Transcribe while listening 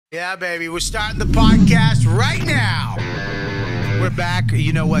Yeah, baby. We're starting the podcast right now. We're back.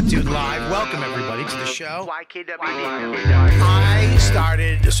 You know what, dude? Live. Welcome, everybody, to the show. YKWD. I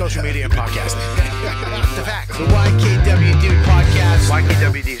started social media and podcasting. The fact. The YKWD podcast.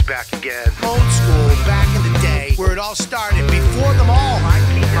 YKWD's back again. Old school, back in the day, where it all started. Before them all.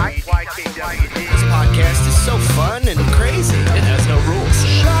 YKWD. This podcast is so fun and crazy. It has no rules.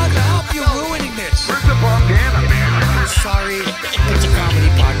 Shut up. You're ruining this. Where's the bandana, man? Sorry, it's a comedy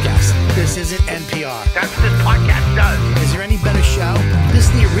podcast. This isn't NPR. That's what this podcast does. Is there any better show? This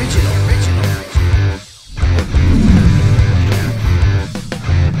is the original.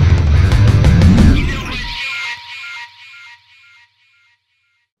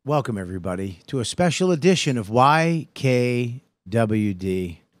 Welcome, everybody, to a special edition of YKWD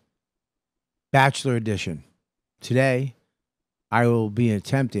Bachelor Edition. Today, I will be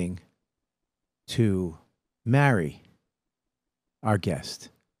attempting to marry our guest.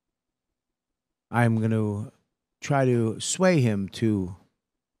 I'm going to try to sway him to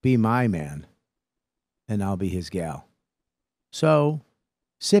be my man, and I'll be his gal. So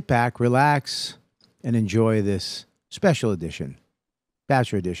sit back, relax, and enjoy this special edition,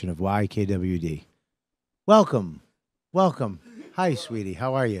 Bachelor Edition of YKWD. Welcome. Hi, sweetie.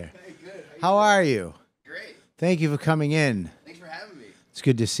 How are you? Hey, good. How are you? Great. Thank you for coming in. Thanks for having me. It's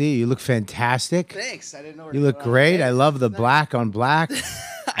good to see you. You look fantastic. Thanks. I didn't know. You look great. I love the black on black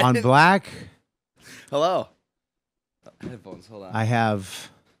on black. Hello. Headphones. Hold on.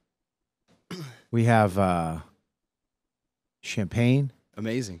 We have champagne.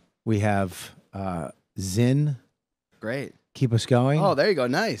 Amazing. We have Zin. Great. Keep us going. Oh, there you go.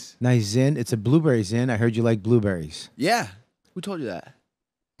 Nice. Nice Zin. It's a blueberry Zin. I heard you like blueberries. Yeah. Who told you that?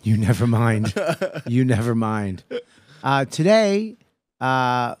 You never mind. You never mind. Today,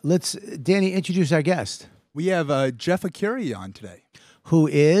 let's, Danny, introduce our guest. We have Jeff Arcuri on today. Who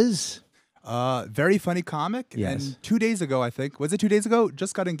is? Very funny comic. Yes. And 2 days ago, I think, was it 2 days ago?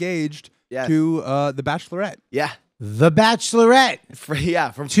 Just got engaged Yeah. to the Bachelorette. Yeah. The Bachelorette.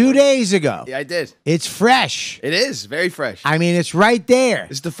 From 2 days ago. Yeah, I did. It's fresh. It is very fresh. I mean, it's right there.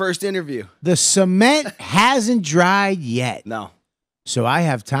 It's the first interview. The cement hasn't dried yet. No. So I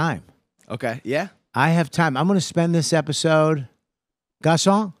have time. Okay. Yeah. I have time. I'm going to spend this episode.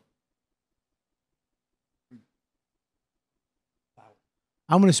 Garçon?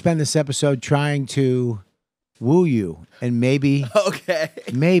 I'm going to spend this episode trying to woo you. And maybe, Okay.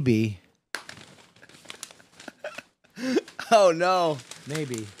 Oh no.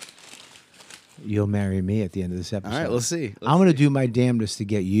 maybe you'll marry me at the end of this episode. All right. We'll see. I'm going to do my damnedest to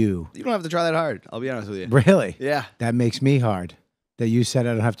get you. You don't have to try that hard. I'll be honest with you. Really? Yeah. That makes me hard. That you said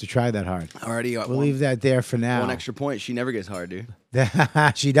I don't have to try that hard. I already got We'll leave that there for now. one extra point. She never gets hard, dude.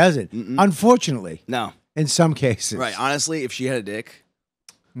 She doesn't. Unfortunately, No. in some cases. Right. Honestly, if she had a dick,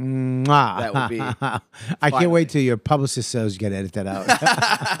 Mwah. That would be I can't fine. wait till your publicist says you got to edit that out.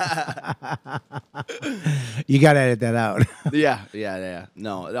 You got to edit that out. yeah.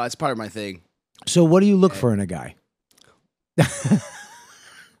 No, it's part of my thing. So what do you look for in a guy?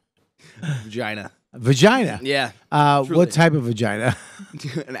 Vagina. Vagina. Yeah. What truly. type of vagina?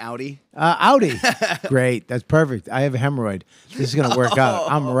 An Audi. Audi. Great. That's perfect. I have a hemorrhoid. This is going to work out.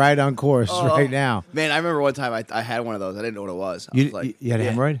 I'm right on course right now. Man, I remember one time I had one of those. I didn't know what it was. I You, was like, you had a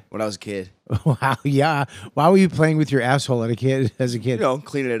yeah, hemorrhoid? when I was a kid. Wow. Yeah. Why were you playing with your asshole as a kid? You know,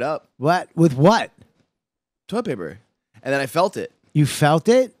 cleaning it up. What? With what? Toilet paper. And then I felt it. You felt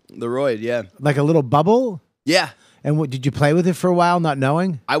it? The roid, yeah. Like a little bubble? Yeah. And what, did you play with it for a while, not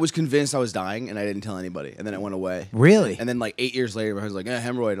knowing? I was convinced I was dying, and I didn't tell anybody. And then it went away. Really? And then like 8 years later, my husband's like,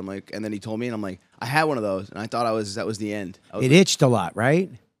 hemorrhoid. I'm like, and then he told me, and I'm like, I had one of those, and I thought that was the end. I was It like, itched a lot,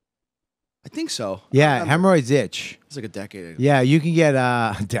 right? I think so. Yeah, I remember. hemorrhoids itch. It's like a decade ago. Yeah, you can get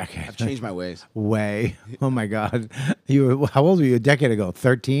a decade. I've changed my ways. Way. Oh my God. How old were you a decade ago?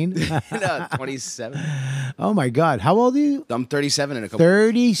 13? No, 27. Oh my God. How old are you? I'm 37 in a couple.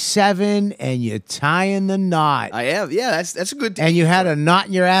 37, and you're tying the knot. I am. Yeah, that's a good. And you had a knot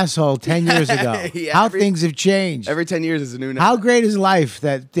in your asshole 10 years ago. Yeah, How things have changed. Every 10 years is a new. How great is life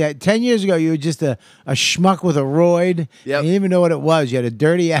that 10 years ago you were just a schmuck with a roid. Yep. You didn't even know what it was. You had a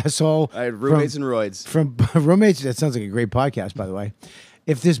dirty asshole. I had roommates and roids. From roommates. That sounds like a great podcast, by the way.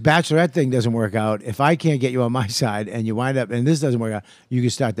 If this Bachelorette thing doesn't work out, if I can't get you on my side and you wind up and this doesn't work out, you can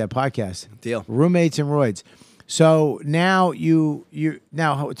start that podcast. Deal. Roommates and roids. So now you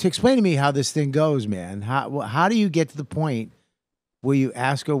now to explain to me how this thing goes, man. How do you get to the point where you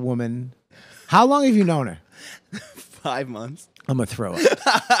ask a woman, how long have you known her? 5 months. I'm gonna throw it.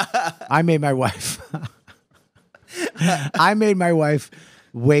 I made my wife.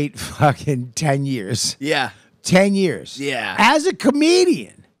 Wait fucking 10 years. Yeah. 10 years. Yeah. As a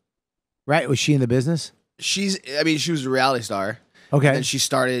comedian. Right? Was she in the business? She was a reality star. Okay. And then she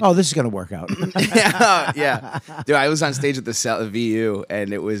started. Oh, this is gonna work out. yeah. Dude, I was on stage at the VU,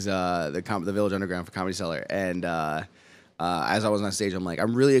 and it was the Village Underground for Comedy Cellar, and as I was on stage, I'm like,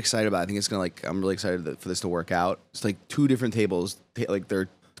 I'm really excited about it. I think it's gonna I'm really excited for this to work out. It's like two different tables, like their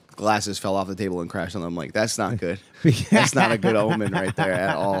glasses fell off the table and crashed on them. I'm like, that's not good. That's not a good omen right there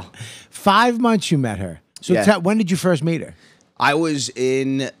at all. 5 months you met her. So Yeah. when did you first meet her? I was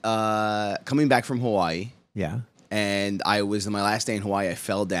coming back from Hawaii. Yeah. And I was in my last day in Hawaii. I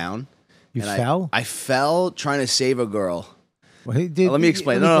fell down. You and fell? I fell trying to save a girl. Well, Let me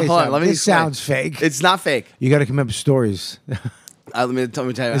explain. Let me Hold on. Let me This explain. sounds fake. It's not fake. You got to come up with stories. Let me tell you.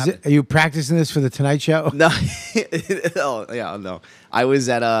 What happened. Are you practicing this for the Tonight Show? No. Oh, yeah, no. I was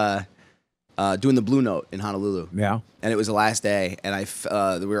at doing the Blue Note in Honolulu. Yeah. And it was the last day, and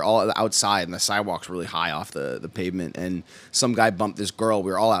we were all outside, and the sidewalks were really high off the pavement, and some guy bumped this girl.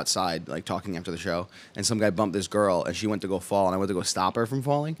 We were all outside, like, talking after the show, and some guy bumped this girl, and she went to go fall, and I went to go stop her from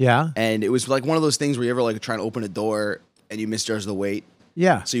falling. Yeah. And it was like one of those things where you ever, like, trying to open a door, and you misjudge the weight,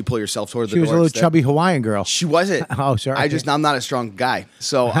 Yeah. so you pull yourself towards the She door. was a little instead. chubby Hawaiian girl. She wasn't. Oh, sorry. I'm not a strong guy.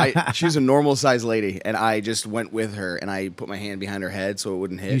 So she was a normal sized lady, and I just went with her, and I put my hand behind her head so it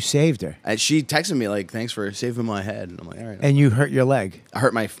wouldn't hit. You saved her. And she texted me like, "Thanks for saving my head." And I'm like, "All right." And you hurt your leg. I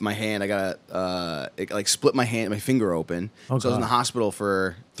hurt my hand. I got it like split my finger open. Oh, so I was in God. the hospital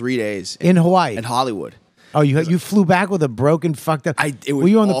for 3 days In Hawaii? in Hollywood. Oh, you flew back with a broken, fucked up. It was Were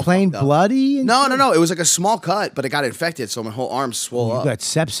you on the all plane fucked up. bloody? and No, shit? no, no. It was like a small cut, but it got infected, so my whole arm swole You up. got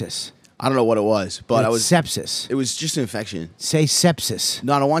sepsis. I don't know what it was, but I was. sepsis. It was just an infection. Say sepsis.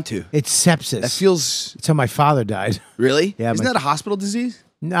 No, I don't want to. It's sepsis. That feels It's how my father died. really. Yeah, Isn't but- that a hospital disease?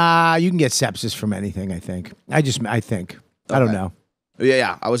 Nah, you can get sepsis from anything, I think. I think. I don't Okay. know.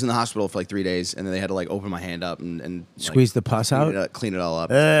 Yeah. I was in the hospital for like 3 days, and then they had to like open my hand up and like, Squeeze the pus out? clean it all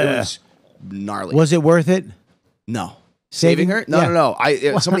up. Ugh. It was gnarly. Was it worth it? No. Saving- Saving her? No, yeah.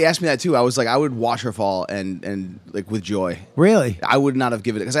 no, no. Somebody asked me that too. I was like, I would watch her fall and like with joy. Really? I would not have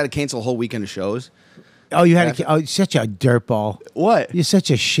given it because I had to cancel a whole weekend of shows. Oh, you had you're such a dirtball. What? You're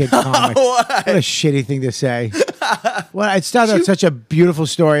such a shit comic. What? What a shitty thing to say. Well, it started out such a beautiful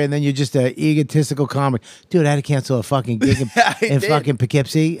story, and then you're just an egotistical comic. Dude, I had to cancel a fucking gig in did. fucking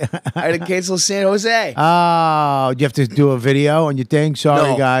Poughkeepsie. I had to cancel San Jose. Oh, you have to do a video on your thing?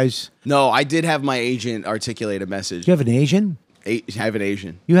 Sorry, No. guys. No, I did have my agent articulate a message. Do you have an Asian? I have an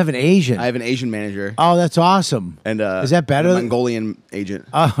Asian. You have an Asian? I have an Asian manager Oh, that's awesome. and Is that better? a Mongolian agent.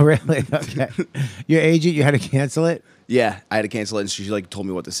 Oh, really? Okay. Your agent, you had to cancel it? Yeah, I had to cancel it, and she like told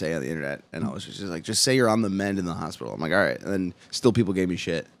me what to say on the internet, and I was just like, just say you're on the mend in the hospital. I'm like, all right, and then still people gave me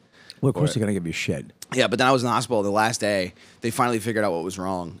shit. Well, of course they're going to give you shit. Yeah, but then I was in the hospital the last day. They finally figured out what was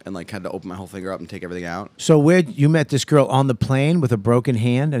wrong, and like had to open my whole finger up and take everything out. So where you met this girl on the plane with a broken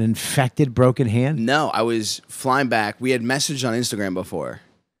hand, an infected broken hand? No, I was flying back. We had messaged on Instagram before.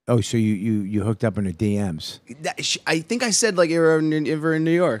 Oh, so you hooked up in her DMs. I think I said like you were in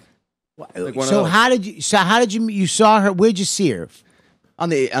New York. Like one of So those. how did you saw her? Where'd you see her? on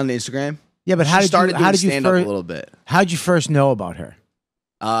the Instagram. Yeah, but She how did started you doing how did you stand up a first little bit. how did you first know about her?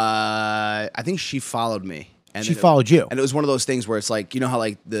 I think she followed me. And She then followed you. And it was one of those things where it's like, you know how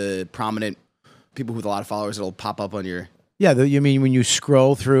like the prominent people with a lot of followers, it'll pop up on your. Yeah, you mean when you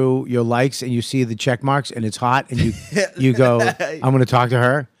scroll through your likes and you see the check marks and it's hot and you go, I'm going to talk to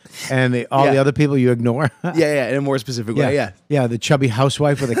her, and all the Yeah. other people you ignore. Yeah, in a more specific way. Yeah. yeah. The chubby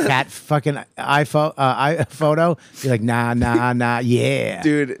housewife with a cat fucking photo. You're like, nah, yeah.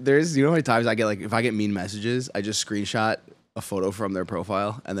 Dude, you know how many times I get like, if I get mean messages, I just screenshot a photo from their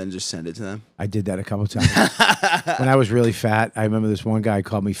profile and then just send it to them. I did that a couple times. When I was really fat, I remember this one guy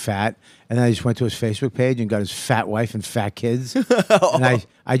called me fat, and then I just went to his Facebook page and got his fat wife and fat kids. And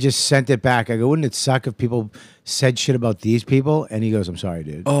I just sent it back. I go, wouldn't it suck if people said shit about these people? And he goes, I'm sorry,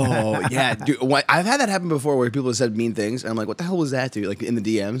 dude. Oh, yeah. Dude, I've had that happen before where people have said mean things, and I'm like, what the hell was that, dude? Like in the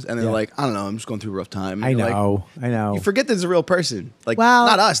DMs. And they're like, I don't know, I'm just going through a rough time. I And you're like, know. you forget there's a real person. Like, Well-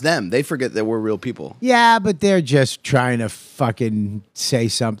 not us, them. They forget that we're real people. Yeah, but they're just trying to fucking say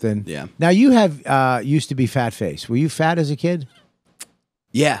something. Yeah. Now, you have used to be fat face. Were you fat as a kid?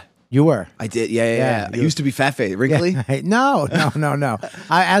 Yeah. You were. I did. Yeah. I you- used to be fat face. Wrinkly? Yeah. No.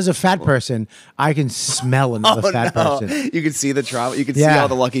 As a fat person, I can smell another fat person. You can see the trauma. You can see Yeah. all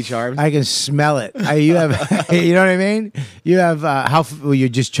the Lucky Charms. I can smell it. You have, you know what I mean? You have, were you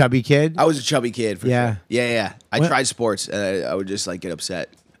just chubby kid? I was a chubby kid for Yeah. sure. Yeah. I What- tried sports, and I would just like get upset.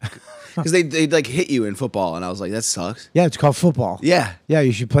 Because they'd like hit you in football, and I was like, that sucks. Yeah, it's called football. Yeah. Yeah,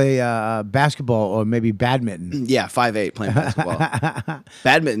 you should play basketball or maybe badminton. Yeah, 5'8", playing basketball.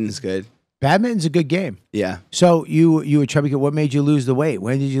 Badminton's good. Badminton's a good game. Yeah. So you were chubby kid. What made you lose the weight?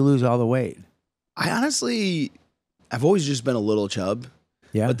 When did you lose all the weight? I've always just been a little chub.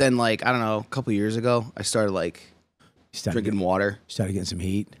 Yeah. But then, like, I don't know, a couple years ago, I started like drinking water. Started getting some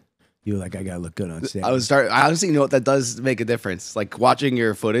heat. You were like, I gotta look good on stage. I honestly know what that does make a difference. Like watching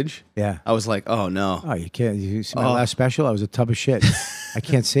your footage. Yeah. I was like, oh no. Oh, you can't. You see my last special? I was a tub of shit. I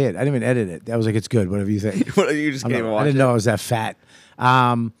can't say it. I didn't even edit it. I was like, it's good. Whatever you think. You just can't even watch I didn't it. know I was that fat.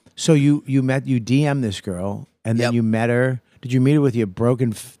 So you DM'd this girl, and then Yep. you met her. Did you meet her with your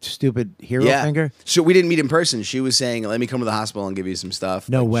broken, stupid hero finger? So we didn't meet in person. She was saying, let me come to the hospital and give you some stuff.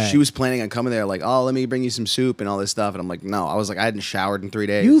 No Like, way. She was planning on coming there like, oh, let me bring you some soup and all this stuff. And I'm like, no. I was like, I hadn't showered in 3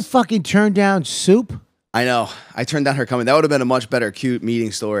 days. You fucking turned down soup? I know. I turned down her coming. That would have been a much better, cute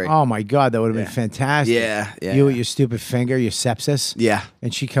meeting story. Oh my God, that would have been fantastic. Yeah, yeah. You with your stupid finger, your sepsis. Yeah.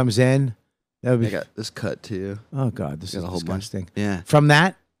 And she comes in. That would I be. got this cut too. Oh God, this is got a whole bunch. disgusting. Yeah. From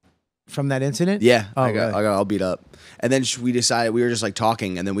that incident? Yeah. Oh, I got really? all beat up. And then we decided, we were just like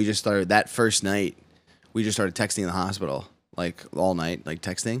talking. And then we just started, that first night, we just started texting in the hospital. Like all night, like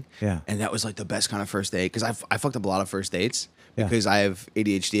texting. Yeah. And that was like the best kind of first date. Because I fucked up a lot of first dates. Yeah. Because I have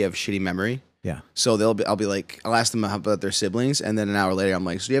ADHD, I have shitty memory. Yeah. So I'll be like, I'll ask them about their siblings, and then an hour later, I'm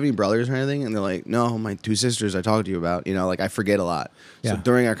like, so do you have any brothers or anything? And they're like, no, my 2 sisters I talked to you about. You know, like I forget a lot. Yeah. So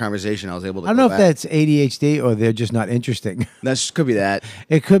during our conversation, I was able to. I don't know if that's ADHD or they're just not interesting. That could be that.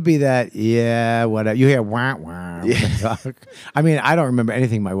 It could be that, yeah, whatever. You hear wah, wah. Yeah. I mean, I don't remember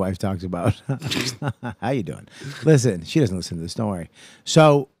anything my wife talks about. How you doing? Listen, she doesn't listen to this. Don't worry.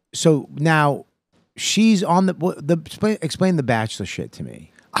 So now she's on explain the Bachelor shit to me.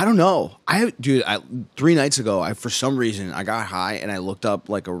 I don't know. 3 nights ago, for some reason, I got high and I looked up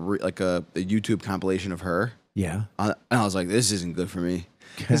like a YouTube compilation of her. Yeah. And I was like, this isn't good for me.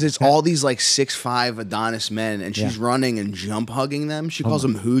 Because it's all these like 6'5" Adonis men, and she's running and jump hugging them. She calls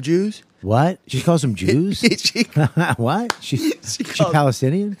them hoojus. What? She calls them Jews? She What? She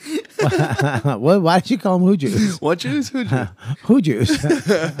Palestinian? What? Why did she call them Hoojus? What Jews? Hoojus.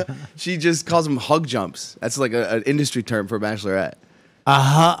 Hoojus. She just calls them hug jumps. That's like an industry term for Bachelorette.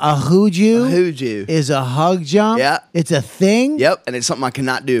 A hooju? A hooju. Is a hug jump? Yeah. It's a thing? Yep, and it's something I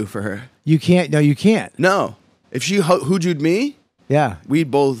cannot do for her. You can't. No, you can't. No. If she hooju'd me, Yeah.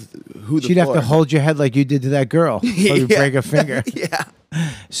 we'd both hoo the She'd have floor. to hold your head like you did to that girl. Or you Yeah. break a finger. Yeah.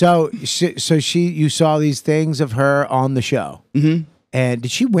 So you saw these things of her on the show. Mm-hmm. And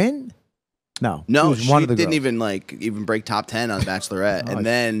did she win? No. No, she was she one of the didn't girls. even break top 10 on Bachelorette. And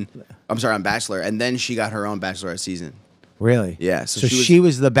then, I'm sorry, on Bachelor. And then she got her own Bachelorette season. Really? Yeah. So she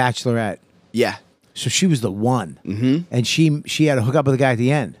was the Bachelorette. Yeah. So she was the one. Mm-hmm. And she had to hook up with the guy at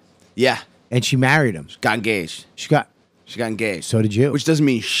the end. Yeah. And she married him. Got engaged. She got engaged. So did you. Which doesn't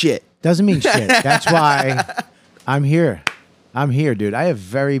mean shit. Doesn't mean shit. That's why I'm here. I'm here, dude. I have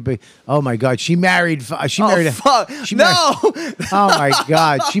very big. Oh my God, she married. She married. Fuck. She No. married, oh my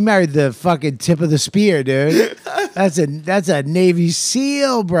God, she married the fucking tip of the spear, dude. That's a Navy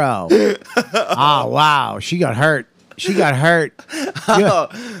SEAL, bro. Oh wow, she got hurt. She got hurt.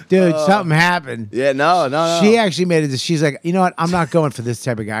 Dude, something happened. Yeah, no. She actually made it. She's like, you know what? I'm not going for this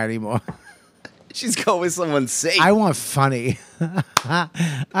type of guy anymore. She's going with someone safe. I want funny.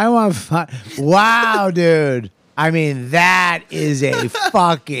 I want fun. Wow, dude. I mean, that is a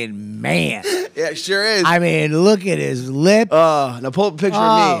fucking man. Yeah, it sure is. I mean, look at his lip. Now pull up a picture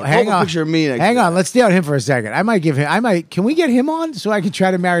of me. Hang Pull up on. a picture of me. Hang on. Let's stay on him for a second. Can we get him on so I can try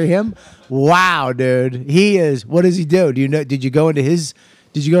to marry him? Wow, dude. He is. What does he do? Do you know? Did you go into his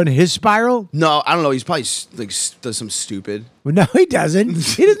spiral? No, I don't know. He's probably like does some stupid. Well, no, he doesn't.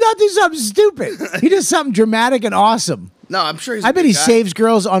 He does not do something stupid. He does something dramatic and awesome. No, I'm sure he's. I bet he saves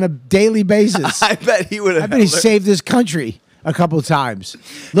girls on a daily basis. I bet he would have. I bet he saved this country a couple of times.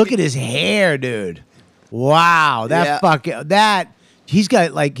 Look at his hair, dude. Wow, he's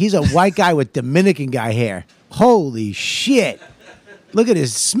a white guy with Dominican guy hair. Holy shit. Look at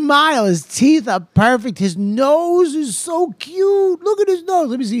his smile. His teeth are perfect. His nose is so cute. Look at his nose.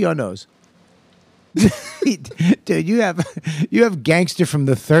 Let me see your nose. Dude, you have gangster from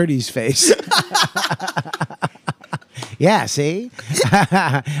the 30s face. Yeah, see?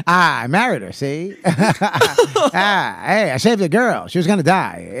 I married her, see? Hey, I saved the girl. She was going to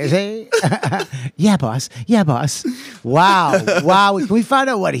die, see? Yeah, boss. Yeah, boss. Wow. Wow. Can we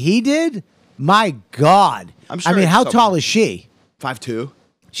find out what he did? My God. I'm sure I mean, it's how something. tall is she? 5'2".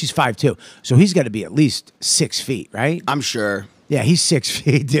 She's 5'2". So he's got to be at least 6 feet, right? I'm sure. Yeah, he's 6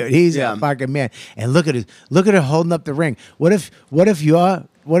 feet, dude. He's a fucking man. And look at her holding up the ring. What if your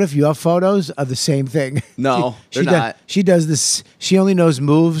photos are the same thing? No, they're not. She does this. She only knows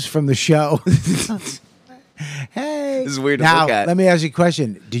moves from the show. Hey, This is weird to Now, look at. let me ask you a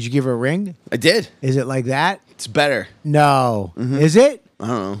question. Did you give her a ring? I did. Is it like that? It's better. No. Is it? I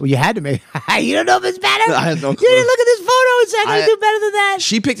don't know. Well, you had to make. You don't know if it's better. I have no You clue. didn't look at this photo and say I I- can do better than that.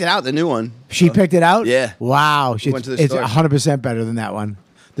 She picked it out, the new one. She picked it out. Yeah. Wow. went to the It's store. 100% better than that one.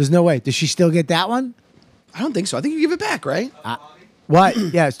 There's no way. Does she still get that one? I don't think so. I think you give it back, right? What?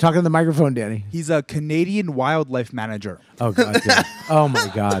 Yes. Talking to the microphone, Danny. He's a Canadian wildlife manager. Oh God. Dude. Oh my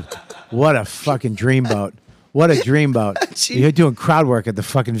God. What a fucking dreamboat. What a dreamboat. Gee. You're doing crowd work at the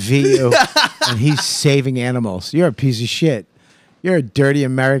fucking VU, and he's saving animals. You're a piece of shit. You're a dirty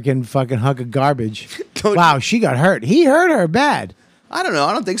American fucking hunk of garbage. Don't Wow, she got hurt. He hurt her bad. I don't know.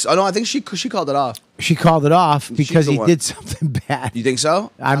 I don't think so. Oh, no, I think she called it off. She called it off because the he one. did something bad. You think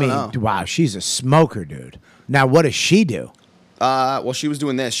so? I mean, don't know. wow, she's a smoker, dude. Now, what does she do? Well, she was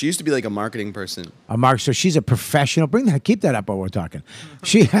doing this. She used to be like a marketing person. A mark. So she's a professional. Keep that up while we're talking.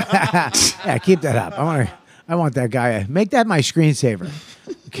 She, yeah, keep that up. I want that guy. Make that my screensaver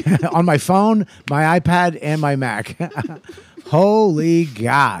on my phone, my iPad, and my Mac. Holy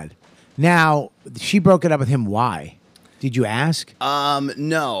God! Now she broke it up with him. Why? Did you ask?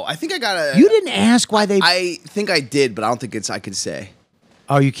 No. I think I got a. You didn't ask why they. I think I did, but I don't think I could say.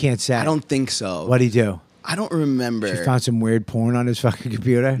 Oh, you can't say. I don't think so. What'd he do? I don't remember. She found some weird porn on his fucking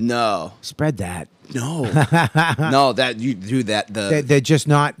computer. No. Spread that. No. No, that you do that. They're just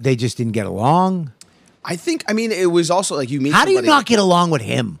not. They just didn't get along. I think. I mean, it was also like you meet. How do you somebody- not get along with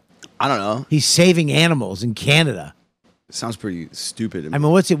him? I don't know. He's saving animals in Canada. Sounds pretty stupid. I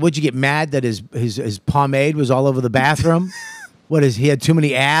mean, what's it? Would you get mad that his pomade was all over the bathroom? What is he had too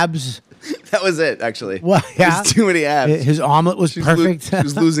many abs? That was it, actually. Well, yeah. There's too many abs. His omelet was perfect. She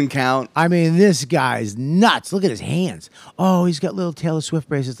was losing count. I mean, this guy's nuts. Look at his hands. Oh, he's got little Taylor Swift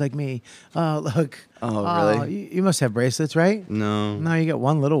bracelets like me. Oh, look. Oh, really? You must have bracelets, right? No. No, you got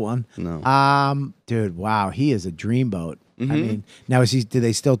one little one. No. Dude, wow, he is a dreamboat. I Mm-hmm. mean, now is he? Do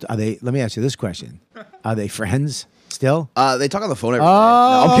they still? Are they? Let me ask you this question: Are they friends still? They talk on the phone every day.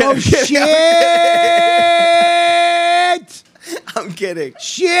 Oh, No, I'm kidding. shit! I'm kidding.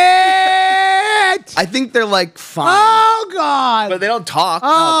 Shit! I think they're like fine, Oh God! but they don't talk.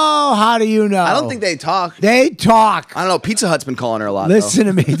 Oh, how do you know? I don't think they talk. They talk. I don't know. Pizza Hut's been calling her a lot. Listen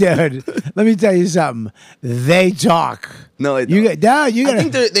to me, dude. Let me tell you something. They talk. No, they You don't. got. No, you I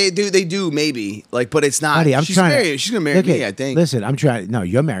got. think they do maybe like, but it's not. Buddy, I'm she's trying. married. She's gonna marry Look me. at- I think. Listen, I'm trying. No,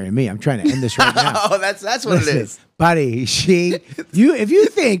 you're marrying me. I'm trying to end this right now. Oh, that's what Listen, it is. buddy. If you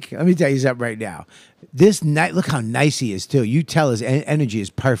think, let me tell you something right now. This night, look how nice he is too. You tell his energy is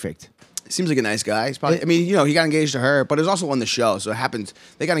perfect. Seems like a nice guy. He's probably. I mean, you know, he got engaged to her, but it was also on the show, so it happens.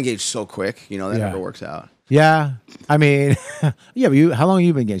 They got engaged so quick. You know, that Yeah. never works out. Yeah, I mean, yeah. But how long have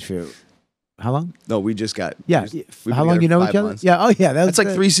you been engaged for? How long? No, we just got. Yeah. we've been How long together you know for each 5 other? months. Yeah. Oh yeah. That's like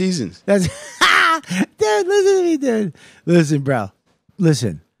 3 seasons. That's dude. Listen to me, dude. Listen, bro.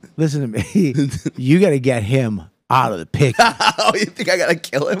 Listen to me. You got to get him out of the picture. Oh, you think I gotta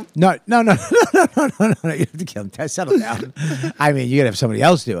kill him? No. You have to kill him. Settle down. I mean, you got to have somebody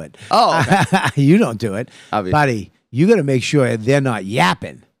else do it. Oh, okay. You don't do it, Obviously. buddy. You got to make sure they're not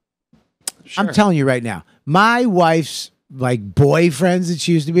yapping. Sure. I'm telling you right now. My wife's like boyfriends that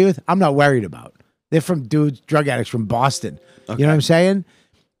she used to be with, I'm not worried about. They're from dudes, drug addicts from Boston. You know what I'm saying?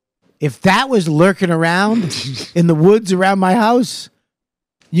 If that was lurking around in the woods around my house,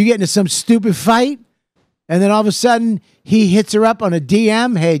 you get into some stupid fight, and then all of a sudden he hits her up on a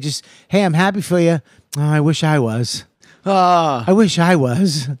DM. Hey, I'm happy for you. Oh, I wish I was. I wish I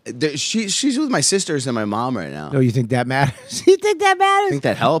was. She's with my sisters and my mom right now. Oh, you think that matters? You think that matters? I think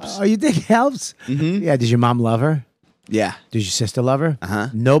that helps. Oh, you think it helps? Mm-hmm. Yeah. Does your mom love her? Yeah. Does your sister love her? Uh-huh.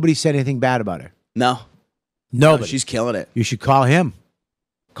 Nobody said anything bad about her. No. Nobody. She's killing it. You should call him.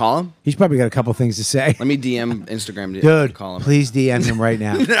 Call him. He's probably got a couple things to say. Let me DM Instagram. Dude, call him. please DM him right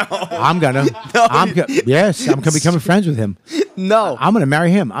now. No. I'm gonna. Yes, I'm gonna become friends with him. No. I'm gonna marry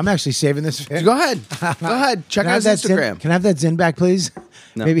him. I'm actually saving this. Go ahead. Go ahead. Check out his Instagram. Can I have that Zin back, please?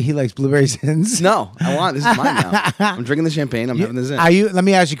 No. Maybe he likes blueberry Zins. No, I want. This is mine now. I'm drinking the champagne. I'm having this in. Are you? Let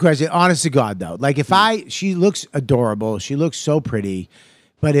me ask you a question. Honest to God, though, like if she looks adorable. She looks so pretty.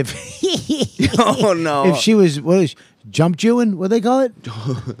 But if Oh no. if she was jump Jewing, what do they call it?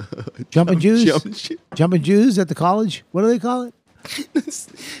 Jumping Jews? Jumping Jews at the college? What do they call it?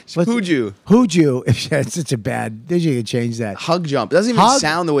 Who'd you? Who'd you? It's such a bad. Did you change that? Hug jump. It doesn't even Hug?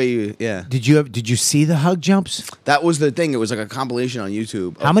 sound the way you. Yeah. Did you see the hug jumps? That was the thing. It was like a compilation on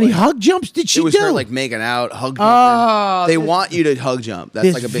YouTube. How many hug jumps did she It was do? her like making out, hug jumping. Oh, they want you to hug jump. That's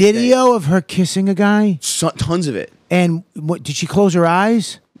this like a big video of her kissing a guy, thing. Tons of it. and what did she close her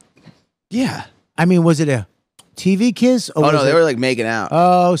eyes? Yeah. I mean, was it a TV kiss? Or Oh was no, they it- were like making out.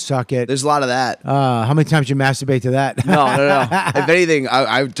 Oh, suck it. There's a lot of that. How many times you masturbate to that? No. If anything,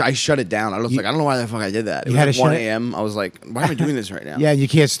 I shut it down. I was like, I don't know why the fuck I did that. It You was had like to shut 1 it? a.m. I was like, why am I doing this right now? Yeah, you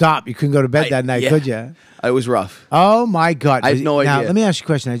can't stop. You couldn't go to bed that night, yeah. could you? It was rough. Oh my God! I have no Now, idea. let me ask you a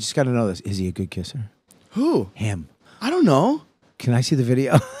question. I just got to know this: is he a good kisser? Who? Him. I don't know. Can I see the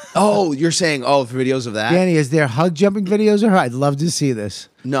video? Oh, you're saying videos of that? Danny, is there hug jumping videos or I'd love to see this.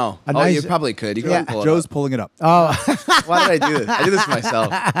 No. A Oh, nice- you probably could. You Yeah. could pull it Joe's up. pulling it up. Oh, Why did I do this? I do this myself.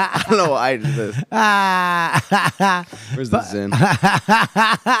 I don't know why I did this. Where's the Zin?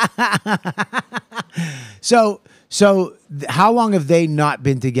 how long have they not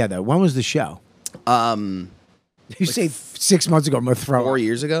been together? When was the show? You say 6 months ago. I'm gonna throw 4 up.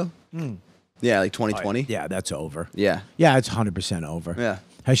 years ago? Yeah, like 2020. Yeah, that's over. Yeah. Yeah, it's 100% over. Yeah.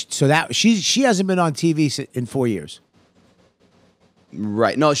 So that she hasn't been on TV in 4 years.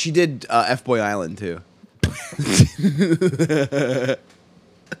 Right. No, she did F Boy Island too.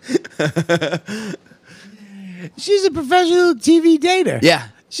 She's a professional TV dater. Yeah.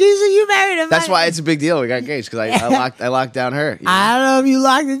 You married a. That's why it's a big deal. We got engaged because I locked down her. you know? I don't know if you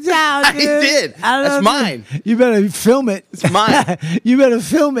locked it down. I Dude. did. I don't know That's if mine. You better film it. It's mine. You better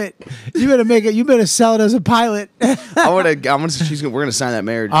film it. You better make it. You better sell it as a pilot. We're gonna sign that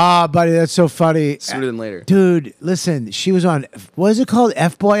marriage Ah, buddy, that's so funny. sooner than later. Dude, listen, she was on. What is it called?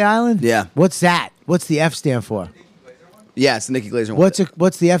 F Boy Island. Yeah. What's that? What's the F stand for? Yeah, it's the Nikki Glaser one.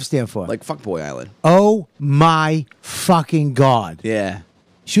 What's the F stand for? Like Fuck Boy Island? Oh my fucking God. Yeah.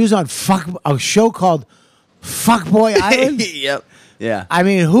 She was on a show called Fuckboy Island. Yep. Yeah. I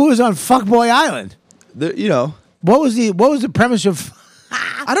mean, who was on Fuckboy Island? You know. What was the premise of?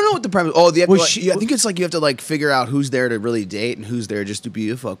 I don't know what the premise. Oh, I think it's like you have to like figure out who's there to really date and who's there just to be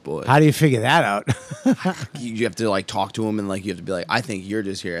a fuckboy. How do you figure that out? You have to like talk to them and like you have to be like, I think you're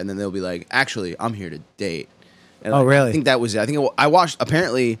just here, and then they'll be like, actually, I'm here to date. And, Oh, like, really? I think that was it. I watched.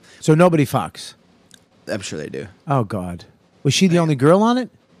 Apparently, So nobody fucks. I'm sure they do. Oh God, was she the only girl on it?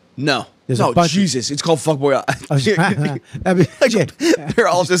 No. There's a no, bunch of- Jesus, it's called Fuckboy Island. That'd be, They're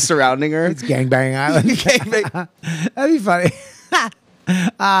all just surrounding her. it's gangbang island. Gangbang. That'd be funny.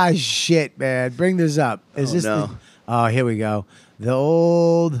 Ah, shit, man. Bring this up. Is Oh, this? no. Oh, here we go. The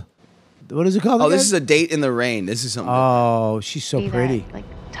old. What is it called? Oh, again? this is a date in the rain. This is something. Oh, she's so That, pretty. like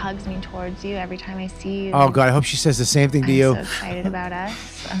tugs me towards you every time I see you. Oh God, I hope she says the same thing to I'm you. so excited about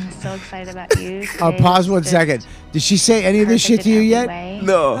us. I'm so excited about you. Oh, Today pause is one just second. Did she say any of this shit perfect to you in yet? every way.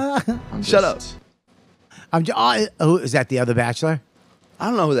 No. Shut up. Who is that? The other Bachelor? I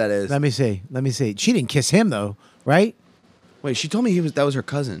don't know who that is. Let me see. Let me see. She didn't kiss him though, right? Wait, she told me that was her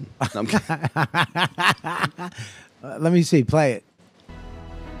cousin. No, I'm kidding. Let me see. Play it.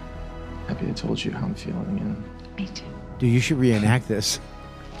 Happy I told you how I'm feeling, and Me too. Dude, you should reenact this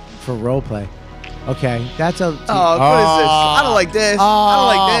for role play. Okay, that's a. Oh, what is this? I don't like this. I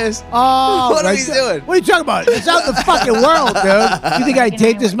don't like this. Oh, What are right we there. doing? What are you talking about? It's out in the fucking world, dude. You think I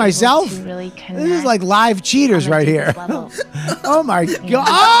taped this myself? This is like live cheaters right here. Oh my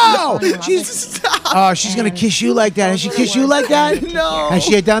God! Oh, she's gonna kiss you like that. Has she kissed you like that? No. Has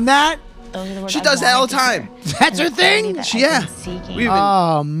she done that? She does that all the time. That's her thing? Yeah. We've been-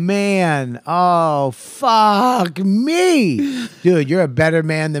 Oh man! Oh fuck me, dude! You're a better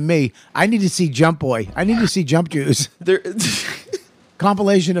man than me. I need to see Jump Boy. I need to see Jump Juice There,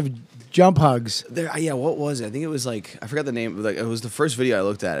 compilation of jump hugs. yeah, what was it? I think it was like, I forgot the name. Like, it was the first video I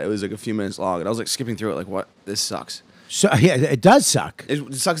looked at. It was like a few minutes long, and I was like skipping through it. Like, what? This sucks. So yeah, it does suck.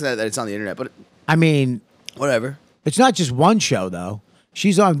 It sucks that it's on the internet, but I mean, whatever. it's not just one show though.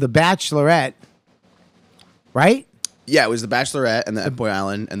 She's on The Bachelorette, right? Yeah, it was The Bachelorette and the F Boy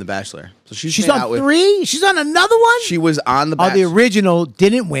Island and The Bachelor. So She's hanging on out with- 3. She's on another one. She was on the Oh, the Bachelor. original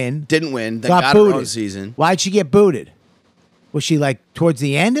didn't win. Didn't win. Then Got got her own booted. season. Why'd she get booted? Was she like towards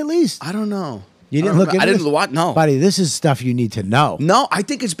the end at least? I don't know. You didn't I don't look remember. into I didn't this? watch. No. Buddy, this is stuff you need to know. No, I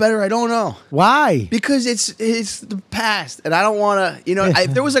think it's better. I don't know. Why? Because it's the past, and I don't want to. You know,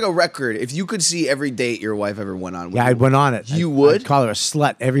 if there was like a record, if you could see every date your wife ever went on, Yeah, I went on it. You I'd would? call her a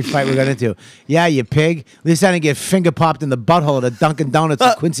slut every fight we got into. Yeah, you pig. At least I didn't get finger popped in the butthole at a Dunkin' Donuts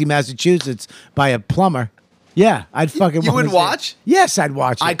in Quincy, Massachusetts by a plumber. Yeah, I'd fucking. You would wanna say- watch? Yes, I'd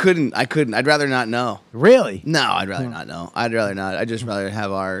watch it. I couldn't. I'd rather not know. Really? No, I'd rather not know. I'd rather not. I'd just rather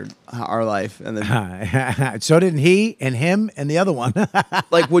have our life, and then So didn't he and him and the other one.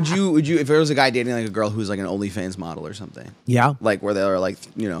 like, would you if there was a guy dating like a girl who's like an OnlyFans model or something, Yeah. like where they're like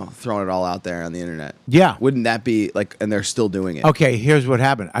throwing it all out there on the internet? Yeah. Wouldn't that be like? And they're still doing it. Okay, here's what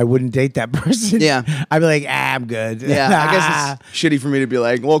happened. I wouldn't date that person. Yeah. I'd be like, I'm good. Yeah, I guess it's shitty for me to be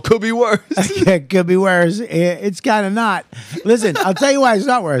like, well, it could be worse. It could be worse. It's kind of not. Listen, I'll tell you why it's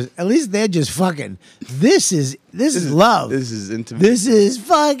not worse. At least they're just fucking. This is This is love. This is intimate. This is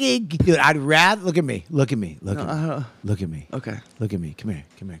fucking. Dude, I'd rather look at me. Look at me. Look at me. Look at me. Okay. Look at me. Come here.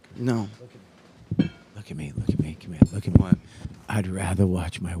 Come here. No. Look at me. Look at me. Come here. Look at me. I'd rather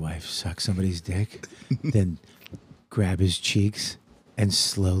watch my wife suck somebody's dick than grab his cheeks and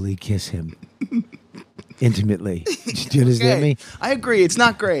slowly kiss him intimately. Do you understand me? I agree. It's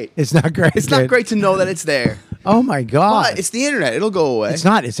not great. It's not great. It's not great to know that it's there. Oh my God. But it's the internet. It'll go away. It's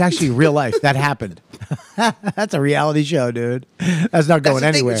not. It's actually real life. That happened. That's a reality show, dude. That's not going That's the thing.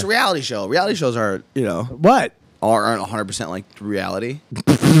 anywhere. It's a reality show. Reality shows are, What? aren't 100% like reality.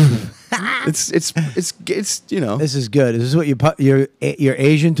 it's This is good. This is what your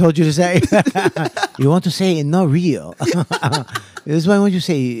Asian told you to say. You want to say no real. This is what I want you to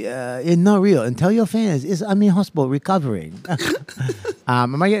say. In no real, and tell your fans I'm in hospital recovering.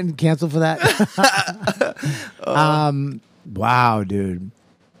 Am I getting canceled for that? Wow, dude.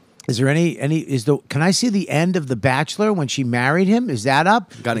 Is there can I see the end of The Bachelor when she married him? Is that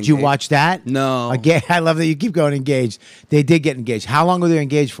up? Did you watch that? No. Again, I love that you keep going engaged. They did get engaged. How long were they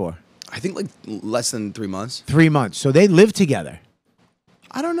engaged for? I think like less than 3 months. 3 months. So they lived together.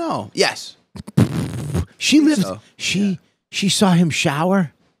 I don't know. Yes. She lived. so. She saw him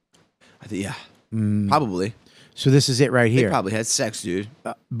shower. I think probably. So this is it right They here, probably had sex, dude.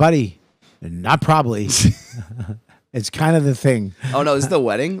 buddy. Not probably. It's kind of the thing. Oh no, is it the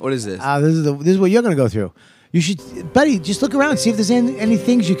wedding? What is this? This is what you're gonna go through. You should, buddy, just look around, see if there's any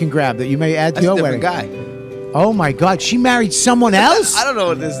things you can grab that you may add to That's your a wedding. different guy. Oh my God, she married someone else. I don't know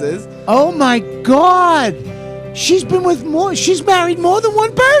what this is. Oh my God, she's married more than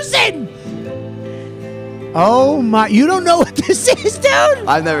one person. Oh my, you don't know what this is, dude?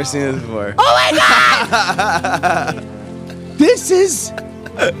 I've never seen this before. Oh my God! This is,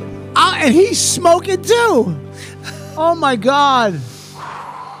 and he's smoking too. Oh my God!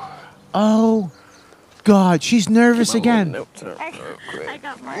 Oh God, she's nervous again. I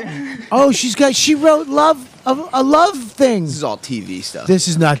got mine. Oh, she wrote a love thing. This is all TV stuff. This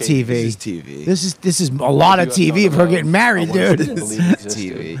is not TV. This is TV. This is a lot of TV of her getting married, dude.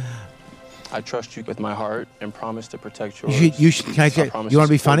 TV. I trust you with my heart and promise to protect yours. You should. Can I tell you? You want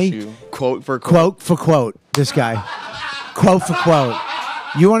to be funny? Quote for quote. Quote for quote. This guy. Quote for quote.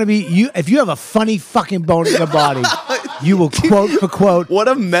 You want to be if you have a funny fucking bone in your body, you will quote for quote. What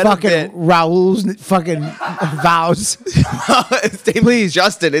a meta fucking bit. Raul's fucking vows. His name's Please.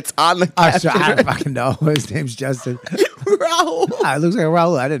 Justin. It's on the I caption. don't fucking know. His name's Justin. Raul. It looks like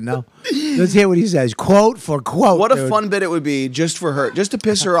Raul. I didn't know. Let's hear what he says. Quote for quote. What a dude. fun bit it would be just for her, just to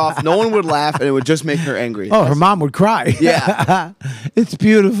piss her off. No one would laugh, and it would just make her angry. Oh, her mom would cry. Yeah. It's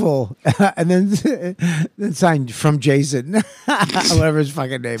beautiful. And then signed from Jason, whatever his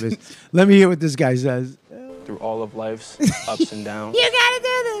fucking name is. Let me hear what this guy says. Through all of life's ups and downs. You gotta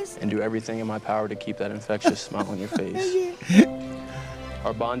do this. And do everything in my power to keep that infectious smile on your face.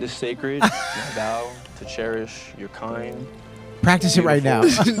 Our bond is sacred. And I vow to cherish your kind, Practice it right now.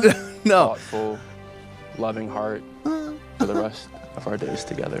 No. thoughtful, loving heart for the rest of our days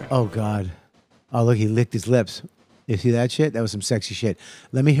together. Oh God. Oh look, he licked his lips. You see that shit? That was some sexy shit.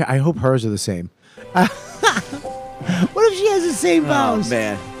 Let me hear. I hope hers are the same. What if she has the same Oh vows?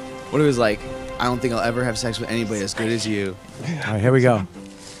 man. What if it was like, I don't think I'll ever have sex with anybody as good as you. All right, here we go.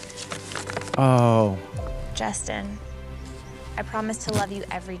 Oh. Justin, I promise to love you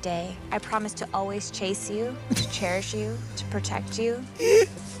every day. I promise to always chase you, to cherish you, to protect you.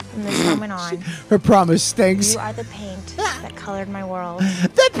 From this moment on, Her promise stinks. you are the paint that colored my world.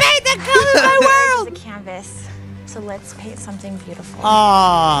 The paint that colored my This world. is a canvas, so let's paint something beautiful.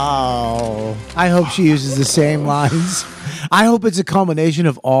 Oh, I hope she uses the same lines. I hope it's a culmination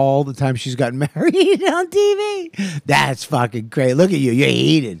of all the time she's gotten married on TV. That's fucking great. Look at you. You're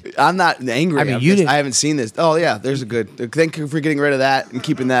heated. I'm not angry. I mean, I'm you just- didn't- I haven't seen this. Oh yeah, there's a good. Thank you for getting rid of that and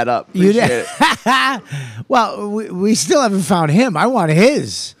keeping that up. You Appreciate did. Well, we still haven't found him. I want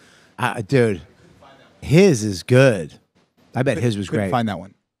his. Dude, his is good. I bet his was Couldn't great. find that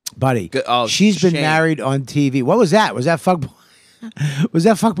one. Buddy, Good- oh, she's been shame. married on TV. What was that? Was that Fuckboy? Was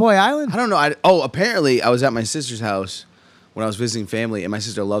that Fuckboy Island? I don't know. Apparently I was at my sister's house when I was visiting family, and my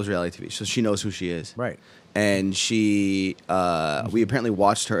sister loves reality TV, so she knows who she is. Right. And we apparently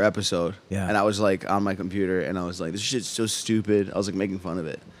watched her episode. Yeah. And I was like on my computer, and I was like, this shit's so stupid. I was like making fun of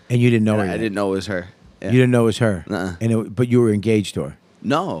it. And you didn't know And her I yet. didn't know it was her. Yeah. You didn't know it was her. Nuh-uh. But you were engaged to her.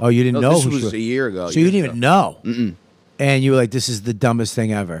 No. Oh, you didn't know This who she was was. a year ago. So you didn't even know. Mm-mm. And you were like, this is the dumbest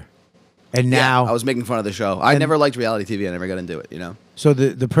thing ever. And now, I was making fun of the show. I never liked reality TV. I never got into it, you know? so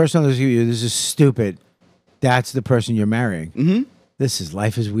the person on the TV, this is stupid. That's the person you're marrying. Mm-hmm.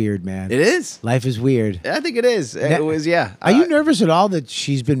 Life is weird, man. It is. Life is weird. I think it is. It was, yeah. Are you nervous at all that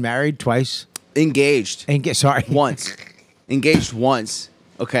she's been married twice? Engaged. Sorry. Once. Engaged once.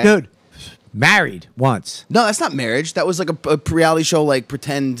 Okay. Dude, married once. No, that's not marriage. That was like a reality show, like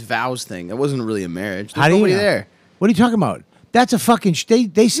pretend vows thing. That wasn't really a marriage. There's How do you nobody know? there. What are you talking about? That's a fucking.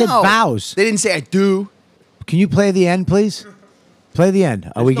 They said No, vows. They didn't say I do. Can you play the end, please? Play the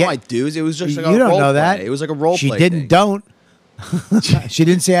end. Are we There's no I getting? do's. It was just like You a don't role know play. that. It was like a role She play. didn't. thing. Don't. She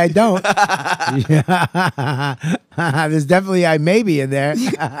didn't say I don't. There's definitely I maybe in there.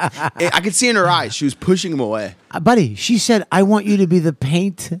 I could see in her eyes. She was pushing him away. Buddy, she said, I want you to be the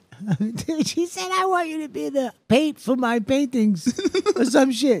paint. She said, I want you to be the paint for my paintings or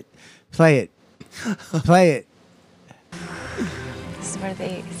some shit. Play it. Play it. This is where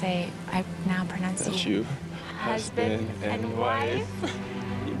they say, I now pronounce That's you you. husband and wife.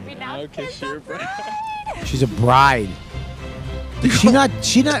 We now kiss your bride. She's a bride.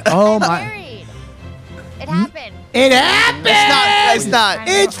 She not, oh my. Married. It happened. It happened. It's not.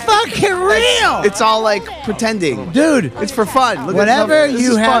 It's fucking real. It's all like pretending. Dude, It's for fun. Look whatever at this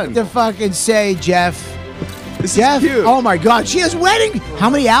you is have fun. to fucking say, Jeff. This Jeff, is cute. oh my God, she has wedding. How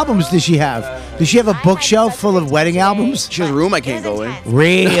many albums does she have? Does she have a bookshelf full of wedding albums? She has a room I can't go in.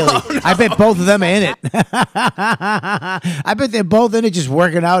 Really? I bet both of them are in it. I bet they're both in it just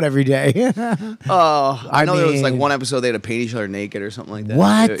working out every day. Oh, I know there was like mean- one episode they had to paint each other naked or something like that.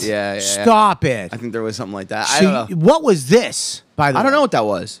 What? Yeah. Stop it. I think there was something like that. So I don't know. what was this, by the way? I don't know what that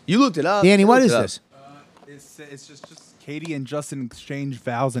was. You looked it up. Danny, You what looked is it up. this? It's just Katie and Justin exchange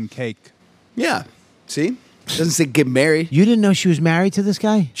vows and cake. Yeah. See? Doesn't say get married. You didn't know she was married to this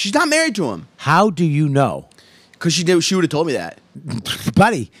guy? She's not married to him. How do you know? Because she did. She would have told me that.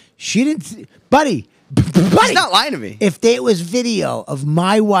 Buddy, she didn't. Buddy. She's not lying to me. If there was video of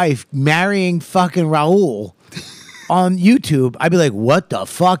my wife marrying fucking Raul on YouTube, I'd be like, what the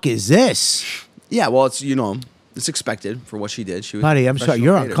fuck is this? Yeah, well, it's it's expected for what she did. She was Buddy, a I'm sorry. professional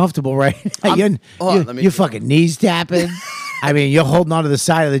You're creator. uncomfortable right now. Hold on, let me- You're fucking knees tapping. I mean, you're holding onto the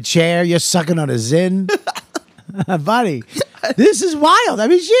side of the chair. You're sucking on a zin. Buddy, this is wild. I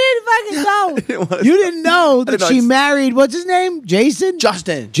mean, she didn't fucking know. You didn't know that didn't know she it's- married, what's his name? Jason?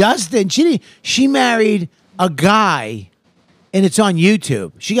 Justin. Justin. She married a guy, and it's on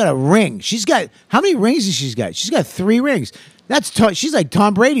YouTube. She got a ring. She's got, how many rings has she got? She's got 3 rings. She's like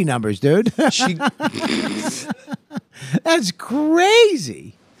Tom Brady numbers, dude. She, That's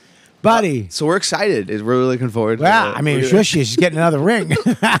crazy. Buddy. so we're excited. We're really looking forward to Yeah, it. I mean, We're- sure she's getting another ring.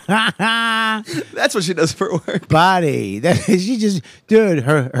 That's what she does for work. Buddy, she just, dude,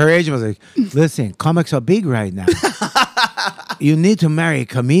 her agent was like, listen, comics are big right now. You need to marry a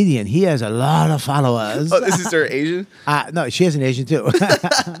comedian. He has a lot of followers. Oh, this is her Asian? No, she has an agent too.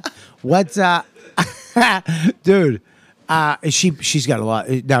 What's dude? She's got a lot.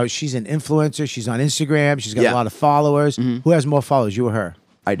 Now she's an influencer. She's on Instagram. She's got Yeah. a lot of followers. Who has more followers, you or her?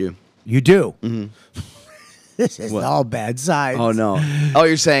 I do. You do. This is all bad sides. Oh, no. Oh,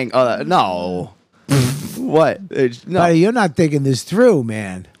 you're saying, no. What? No. Buddy, you're not thinking this through,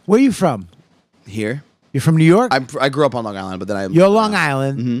 man. Where you from? Here? You're from New York? I grew up on Long Island, but then I... You're Long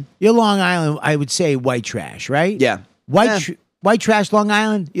Island. You're Long Island. I would say white trash, right? Yeah. White trash, Long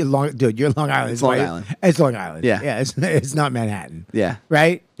Island. You're Long Island. It's Long Island. It's Long Island. Yeah. yeah. It's not Manhattan. Yeah.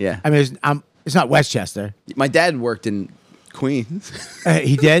 Right. Yeah. I mean, it's not Westchester. My dad worked in Queens.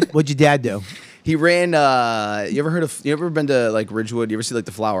 He did. What'd your dad do? He ran, you ever been to like Ridgewood? You ever see like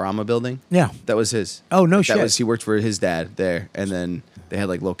the Flowerama building? Yeah. That was his. Oh, no shit. He worked for his dad there. And then they had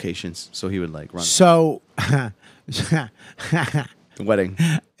like locations. So he would like run So, the wedding.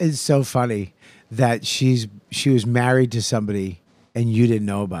 it's so funny that she was married to somebody and you didn't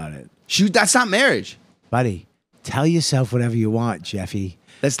know about it, That's not marriage. buddy. Tell yourself whatever you want, Jeffy.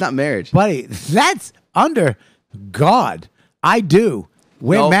 That's not marriage. Buddy, that's under God. I do.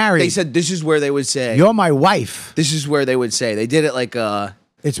 We're No, married. They said this is where they would say. You're my wife. This is where they would say. They did it like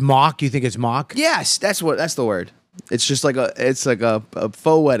It's mock. You think it's mock? yes, that's the word. It's just like a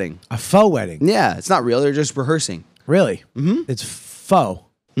faux wedding. A faux wedding. Yeah, it's not real. They're just rehearsing. Really? Mm-hmm. It's faux.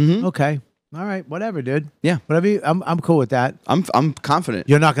 Mm-hmm. Okay. All right. Whatever, dude. Yeah. Whatever. I'm cool with that. I'm confident.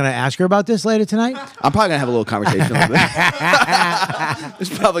 You're not going to ask her about this later tonight? I'm probably gonna have a little conversation with them. It's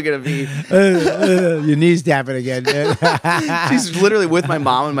probably gonna be. Your knees tapping again, dude. She's literally with my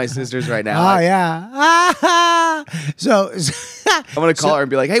mom and my sisters right now. Oh, yeah. So, I'm gonna call her and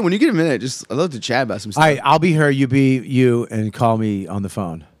be like, "Hey, when you get a minute, I'd love to chat about some stuff." all right. I'll be her. You be you and call me on the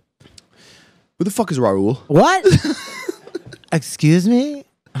phone. Who the fuck is Raul? What? Excuse me?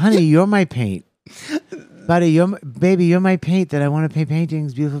 Honey, you're my paint. Buddy, you're my paint that I want to paint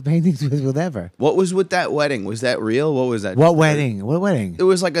paintings, beautiful paintings with whatever. What was with that wedding? Was that real? What was that? What wedding? What wedding? It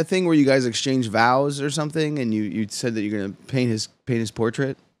was like a thing where you guys exchanged vows or something, and you said that you're gonna paint his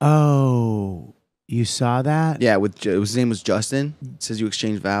portrait. Oh, you saw that? Yeah, his name was Justin. It says you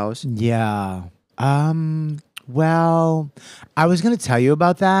exchanged vows. Yeah. Well, I was gonna tell you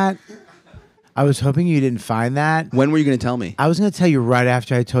about that. I was hoping you didn't find that. When were you gonna tell me? I was gonna tell you right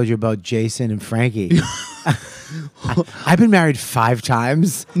after I told you about Jason and Frankie. I've been married 5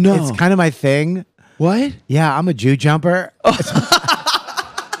 times. No. It's kind of my thing. What? Yeah, I'm a Jew jumper.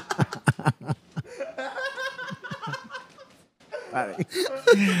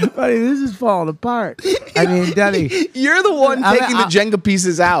 Buddy, this is falling apart. I mean, Daddy, You're the one taking the Jenga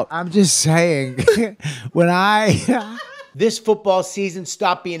pieces out. I'm just saying, This football season,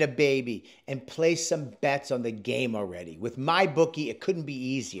 stop being a baby and place some bets on the game already. With MyBookie, it couldn't be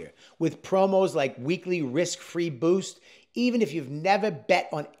easier. With promos like weekly risk-free boost, even if you've never bet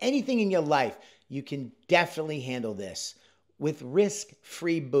on anything in your life, you can definitely handle this. With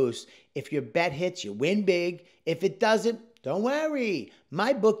risk-free boost, if your bet hits, you win big. If it doesn't, don't worry.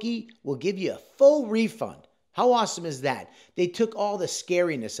 MyBookie will give you a full refund. How awesome is that? They took all the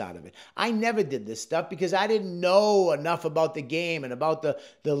scariness out of it. I never did this stuff because I didn't know enough about the game and about the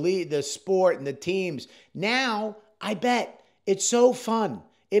sport and the teams. Now, I bet. It's so fun.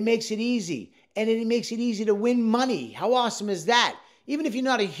 It makes it easy. And it makes it easy to win money. How awesome is that? Even if you're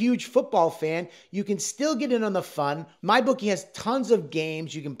not a huge football fan, you can still get in on the fun. MyBookie has tons of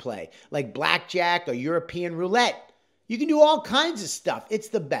games you can play, like blackjack or European roulette. You can do all kinds of stuff. It's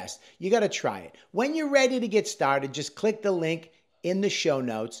the best. You got to try it. When you're ready to get started, just click the link in the show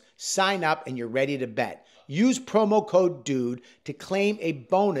notes, sign up, and you're ready to bet. Use promo code DUDE to claim a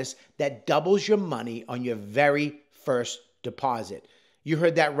bonus that doubles your money on your very first deposit. You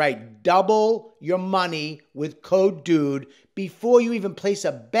heard that right. Double your money with code DUDE before you even place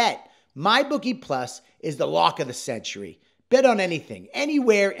a bet. MyBookie Plus is the lock of the century. Bet on anything,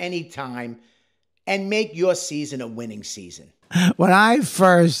 anywhere, anytime, and make your season a winning season. When I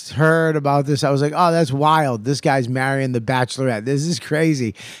first heard about this, I was like, oh, that's wild. This guy's marrying the Bachelorette. This is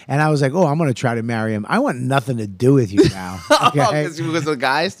crazy. And I was like, oh, I'm going to try to marry him. I want nothing to do with you now. Okay? Because of the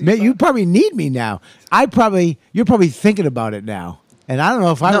guys? Man, you probably need me now. You're probably thinking about it now. And I don't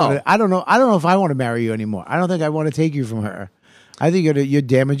know if I don't know if I want to marry you anymore. I don't think I want to take you from her. I think you're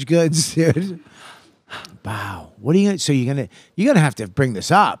damaged goods, dude. Wow. What are you gonna? So you're gonna have to bring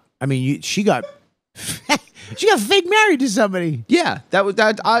this up. I mean, she got fake married to somebody. Yeah,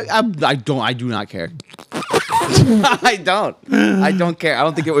 I do not care. I don't care. I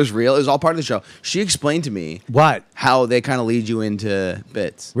don't think it was real. It was all part of the show. She explained to me What? how they kind of lead you into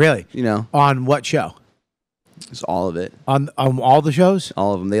bits. Really? You know, On what show? it's all of it. On all the shows?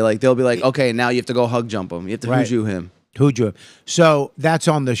 All of them. They'll be like, okay, now you have to go hug jump him. You have to Right. Hoojoo him. Who'd you? So that's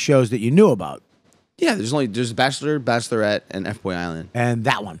on the shows that you knew about, Yeah, there's Bachelor, Bachelorette, and F-Boy Island. and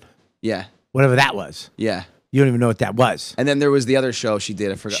that one, Yeah, whatever that was. yeah. You don't even know what that was. And then there was the other show she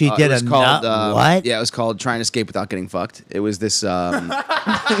did. I forgot. She did it was a called what? Yeah, it was called Trying to Escape Without Getting Fucked. It was this.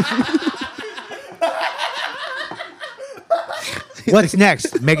 What's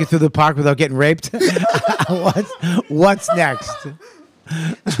next? Make it through the park without getting raped? What's next?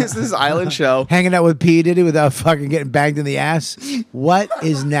 It's this island show. Hanging out with P. Diddy without fucking getting banged in the ass? What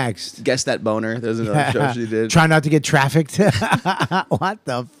is next? Guess That Boner. There's another show she did. Try not to get trafficked? What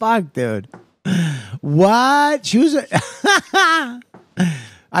the fuck, dude? What? She was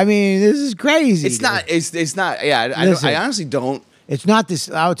I mean, this is crazy. It's not. It's not. Yeah, I honestly don't. It's not this.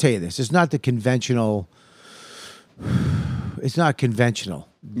 I'll tell you this. It's not the conventional. It's not conventional.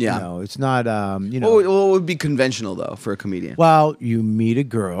 Yeah. You know, it's not. You know. What would be conventional though for a comedian? Well, you meet a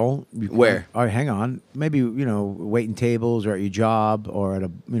girl. Where? All right, hang on. Maybe waiting tables or at your job or at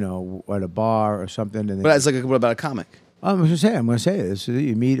a bar or something. And But it's like what about a comic? I'm going to say this.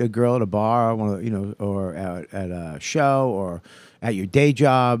 You meet a girl at a bar, or at a show, or at your day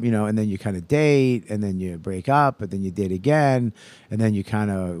job, and then you kind of date, and then you break up, and then you date again, and then you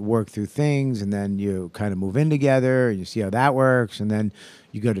kind of work through things, and then you kind of move in together, and you see how that works, and then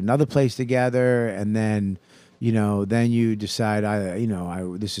you go to another place together, and then then you decide,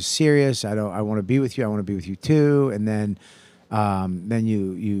 this is serious. I want to be with you. I want to be with you too, and then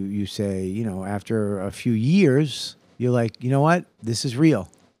you say, after a few years. You're like, you know what? This is real.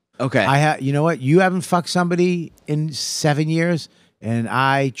 Okay. You know what? You haven't fucked somebody in 7 years, and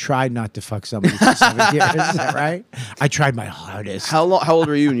I tried not to fuck somebody for 7 years. Is that right? I tried my hardest. How old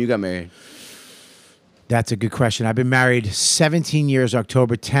were you when you got married? That's a good question. I've been married 17 years,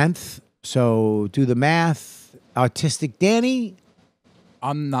 October 10th. So do the math. Autistic Danny.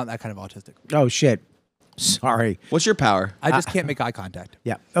 I'm not that kind of autistic. Oh, shit. Sorry. What's your power? I just can't make eye contact.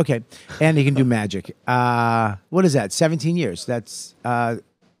 Yeah. Okay. And he can do magic. What is that? 17 years. That's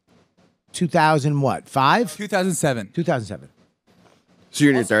 2000 what? 5? 2007. 2007. So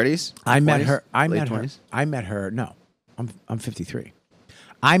you're in your 30s? I met 20s? her. I Late met her. 20s? I met her. No, I'm 53.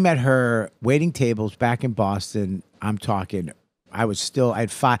 I met her waiting tables back in Boston. I'm talking. I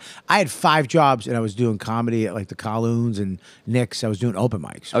had 5 jobs, and I was doing comedy at like the Colloons and Nick's. I was doing open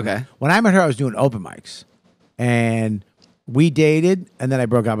mics. Okay. When I met her, I was doing open mics, and we dated, and then I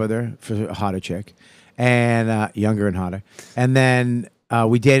broke up with her for a hotter chick, and younger and hotter, and then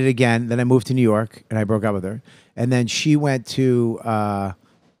we dated again. Then I moved to New York, and I broke up with her, and then she went to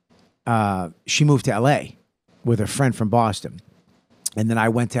she moved to L.A. with a friend from Boston, and then I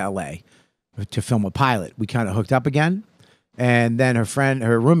went to L.A. to film a pilot. We kind of hooked up again. And then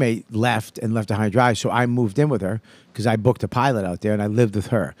her roommate left to high and dry. So I moved in with her because I booked a pilot out there and I lived with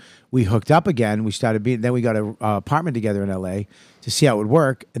her. We hooked up again. We started then we got an apartment together in LA to see how it would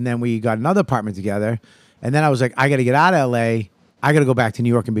work. And then we got another apartment together. And then I was like, I got to get out of LA. I got to go back to New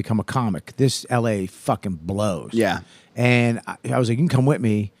York and become a comic. This LA fucking blows. Yeah. And I was like, you can come with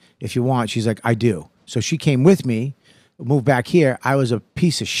me if you want. She's like, I do. So she came with me, moved back here. I was a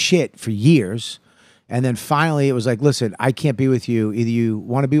piece of shit for years. And then finally it was like, listen, I can't be with you. Either you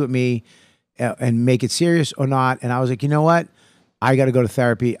want to be with me and make it serious or not. And I was like, you know what? I got to go to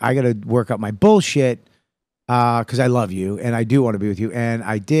therapy. I got to work out my bullshit because I love you and I do want to be with you. And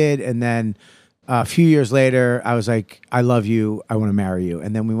I did. And then a few years later, I was like, I love you. I want to marry you.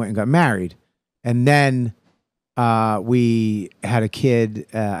 And then we went and got married. And then we had a kid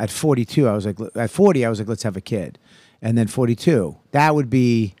at 42. I was like, at 40, I was like, let's have a kid. And then 42. That would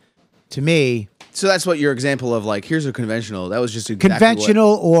be, to me, So that's what your example of like, here's a conventional. That was just exactly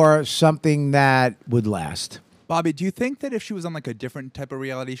conventional or something that would last. Bobby, do you think that if she was on like a different type of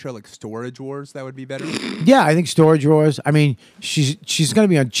reality show, like Storage Wars, that would be better? Yeah, I think Storage Wars. I mean, she's going to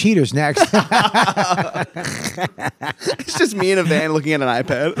be on Cheaters next. It's just me in a van looking at an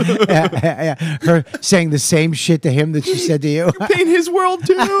iPad. yeah. Her saying the same shit to him that she said to you. Paint his world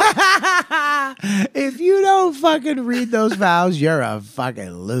too. If you don't fucking read those vows, you're a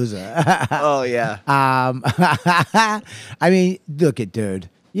fucking loser. Oh yeah. I mean, look at dude.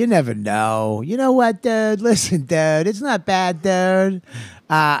 You never know. You know what, dude? Listen, dude. It's not bad, dude.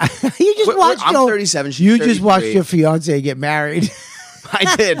 You just watched. I'm 37. She's You just 33. watched your fiance get married.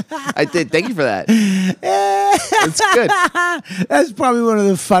 I did. Thank you for that. It's good. That's probably one of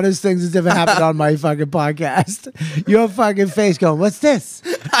the funnest things that's ever happened on my fucking podcast. Your fucking face going, "What's this?"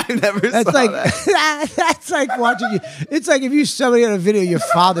 I never That's saw like that. that's like watching you. It's like if you somebody on a video, your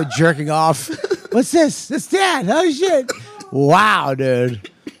father jerking off. What's this? It's Dad. Oh shit! Wow, dude.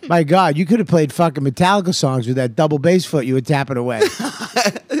 My God, you could have played fucking Metallica songs with that double bass foot you were tapping away.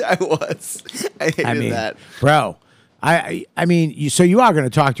 I was. I hated that. Bro. I mean, so you are going to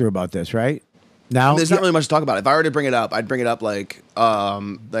talk to her about this, right? No, There's not really much to talk about. If I were to bring it up, I'd bring it up like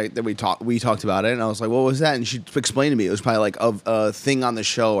that we talked about it, and I was like, "What was that?" And she explained to me it was probably like a thing on the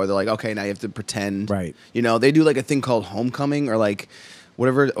show, or they're like, "Okay, now you have to pretend." Right. You know, they do like a thing called homecoming, or like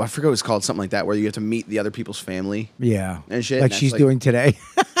whatever. I forget what it's called, something like that, where you have to meet the other people's family. Yeah, and shit. like and she's like, doing today.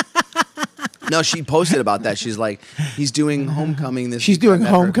 No, she posted about that. She's like, he's doing homecoming this. She's week. I doing met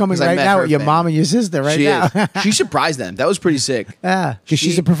her- homecoming 'cause I right met now her with your family. mom and your sister right She now. is. She surprised them. That was pretty sick. Yeah, because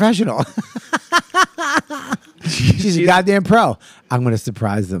she's She- a professional. She's a goddamn pro. I'm going to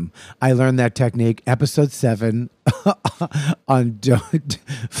surprise them. I learned that technique, episode 7 on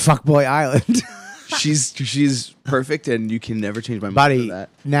Fuckboy Island. She's perfect, and you can never change my mind Buddy, for that.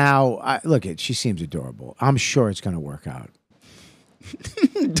 now, look at, she seems adorable. I'm sure it's going to work out.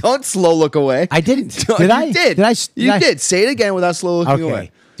 Don't slow look away. I didn't. Don't- Did you I? Did. I? Did. Say it again without slow looking Okay.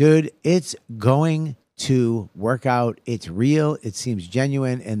 away. Dude, it's going to work out. It's real. It seems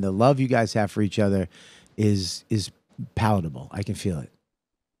genuine. And the love you guys have for each other is palatable. I can feel it.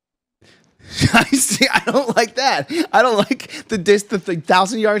 I see. I don't like that. I don't like the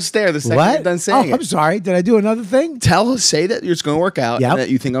 1,000-yard stare the second What? you're done saying I'm sorry. Did I do another thing? Say that it's going to work out Yep. and that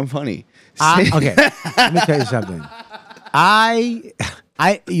you think I'm funny. Okay. Let me tell you something.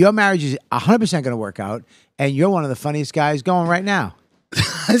 Your marriage is 100% going to work out. And you're one of the funniest guys going right now. God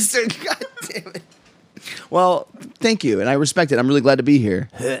damn it. Well, thank you. And I respect it. I'm really glad to be here.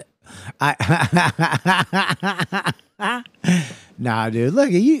 Nah, dude. Look,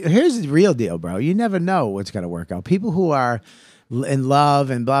 here's the real deal, bro. You never know what's going to work out. People who are in love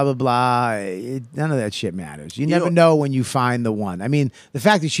and blah, blah, blah, none of that shit matters. You never know when you find the one. I mean, the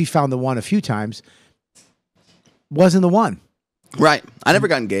fact that she found the one a few times wasn't the one. Right. I never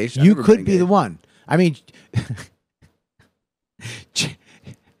got engaged. You could be the one. I mean,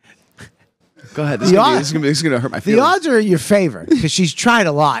 Go ahead. This is gonna hurt my The feelings. odds are in your favor because she's tried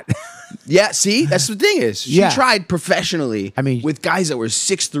a lot. Yeah, see, that's the thing is she tried professionally. I mean, with guys that were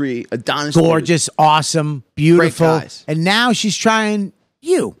 6'3", Adonis, gorgeous, awesome, beautiful, guys. and now she's trying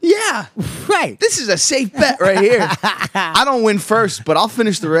you. Yeah, Right. this is a safe bet right here. I don't win first, but I'll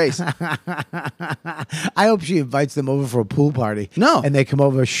finish the race. I hope she invites them over for a pool party. No. And they come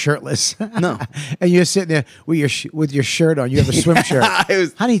over shirtless. No. And you're sitting there with your shirt on. You have a swim shirt.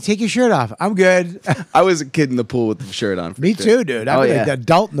 Honey, take your shirt off. I'm good. I was a kid in the pool with the shirt on. Me too, dude. I'm an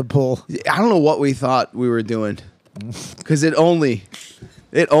adult in the pool. I don't know what we thought we were doing, because it only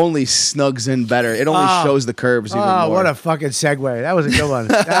snugs in better. It only shows the curves even more. What a fucking segue. That was a good one.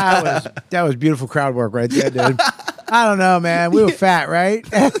 That was beautiful crowd work right there, dude. I don't know, man. We were fat, right?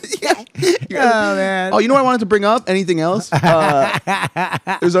 Oh, man. Oh, you know what I wanted to bring up? Anything else?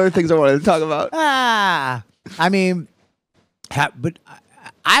 There's other things I wanted to talk about. I mean, but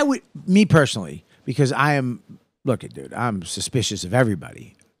I would, me personally, because I am, look, dude, I'm suspicious of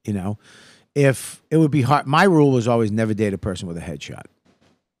everybody, you know? If it would be hard, my rule was always never date a person with a headshot.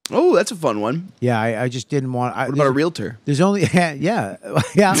 Oh, that's a fun one. Yeah, I just didn't want. What about a realtor? There's only yeah.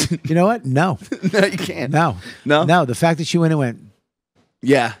 You know what? No, No, you can't. no. The fact that she went and went,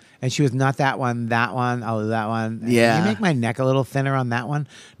 Yeah. and she was not that one, oh, that one. Yeah. Can you make my neck a little thinner on that one?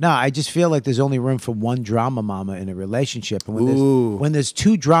 No, I just feel like there's only room for one drama mama in a relationship, and when there's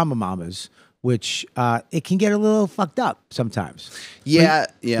two drama mamas, which it can get a little fucked up sometimes. Yeah,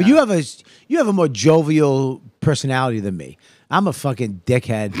 But you have a more jovial personality than me. I'm a fucking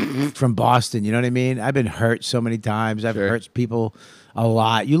dickhead from Boston. You know what I mean? I've been hurt so many times. I've hurt people a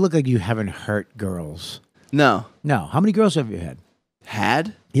lot. You look like you haven't hurt girls. No. How many girls have you had?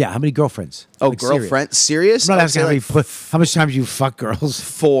 Had? Yeah, how many girlfriends? Oh, Like, girlfriend? Serious? I'm not I would asking say how much times you fuck girls.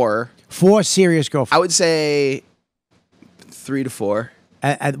 4. 4 serious girlfriends. I would say 3 to 4.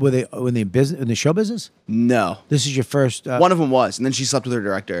 Were they in the show business? No. This is your first. One of them was, and then she slept with her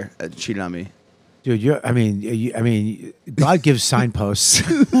director. Cheated on me. Dude, I mean, God gives signposts.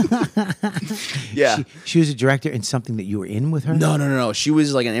 Yeah. She was a director in something that you were in with her? No. She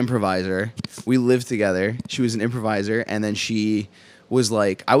was like an improviser. We lived together. She was an improviser, and then she was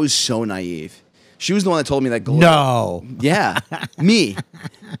like, I was so naive. She was the one that told me that No. Yeah, me.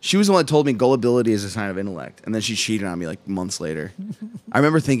 She was the one that told me gullibility is a sign of intellect, and then she cheated on me like months later. I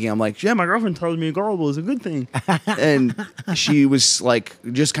remember thinking, I'm like, yeah, my girlfriend told me gullible is a good thing, and she was like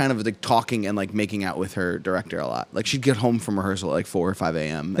just kind of like talking and like making out with her director a lot. Like she'd get home from rehearsal at like 4 or 5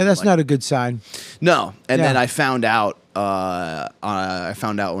 a.m. Yeah, that's like, not a good sign. No, and Yeah. then I found out. I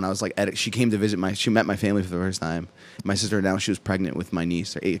found out when I was like, she came to visit she met my family for the first time. My sister now she was pregnant with my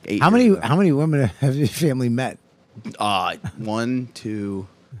niece. 8 How many years ago. how many women have your family met? 1, 2,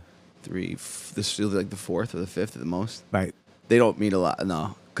 3. This is like the 4th or the 5th at the most. Right. They don't meet a lot,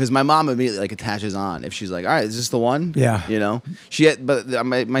 no. Because my mom immediately like attaches on if she's like, all right, is this the one? Yeah. You know, but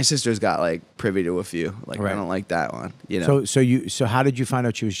my sister's got like privy to a few. Like Right. I don't like that one. You know. So how did you find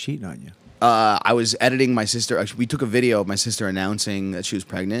out she was cheating on you? I was editing my sister. Actually, we took a video of my sister announcing that she was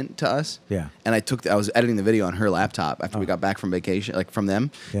pregnant to us. Yeah. And I was editing the video on her laptop after we got back from vacation, like from them.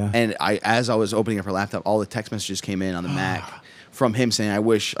 Yeah. And as I was opening up her laptop, all the text messages came in on the Mac from him saying,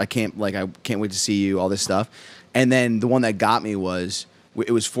 I can't wait to see you, all this stuff. And then the one that got me was, it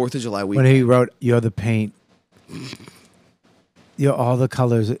was 4th of July weekend. When he wrote, "You're the paint. You're all the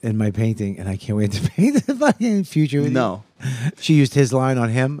colors in my painting, and I can't wait to paint the fucking future with you." No. She used his line on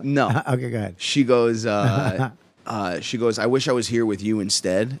him? No. Okay, go ahead. She goes, I wish I was here with you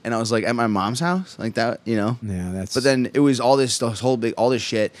instead. And I was like, at my mom's house? Like that, you know? Yeah, that's... But then it was all this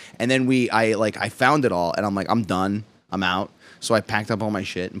shit. And then I found it all and I'm like, I'm done. I'm out. So I packed up all my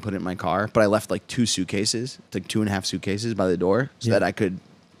shit and put it in my car. But I left like 2 suitcases, like 2.5 suitcases by the door so that I could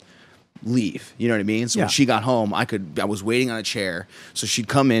leave. You know what I mean? So when she got home, I was waiting on a chair. So she'd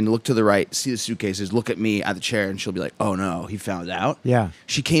come in, look to the right, see the suitcases, look at me at the chair, and she'll be like, oh no, he found out. Yeah.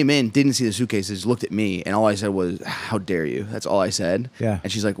 She came in, didn't see the suitcases, looked at me, and all I said was, how dare you? That's all I said. Yeah.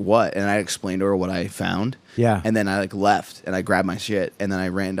 And she's like, what? And I explained to her what I found. Yeah. And then I like left and I grabbed my shit and then I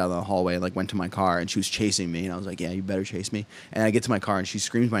ran down the hallway and like went to my car and she was chasing me and I was like, yeah, you better chase me. And I get to my car and she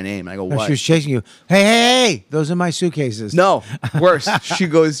screams my name and I go, No, what? she was chasing you. Hey, those are my suitcases. No, worse. She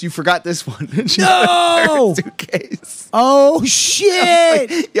goes, you forgot this one. And she No! her suitcase. Oh,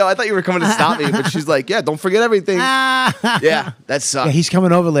 shit! Like, yo, I thought you were coming to stop me, but she's like, yeah, don't forget everything. Yeah, that sucks. Yeah, he's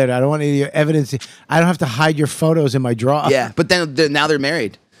coming over later. I don't want any of your evidence. I don't have to hide your photos in my drawer. Yeah, but then now they're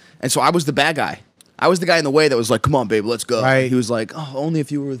married. And so I was the bad guy. I was the guy in the way that was like, come on, babe, let's go. Right. He was like, oh, only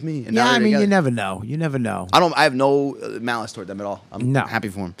if you were with me. And Yeah, now I they're mean, together. you never know. You never know. I have no malice toward them at all. I'm No. happy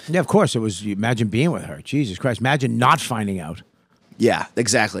for him. Yeah, of course. It was. Imagine being with her. Jesus Christ. Imagine not finding out. Yeah,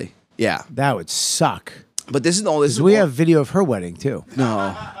 exactly. Yeah. That would suck. But this is all. This is We all- have video of her wedding too.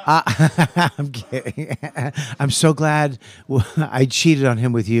 no. I'm kidding. I'm so glad I cheated on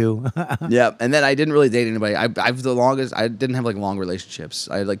him with you. Yeah, and then I didn't really date anybody. I've the longest. I didn't have like long relationships.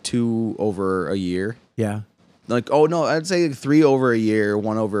 I had like 2 over a year. Yeah. Like I'd say like 3 over a year,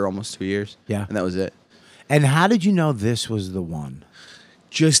 1 over almost 2 years. Yeah. And that was it. And how did you know this was the one?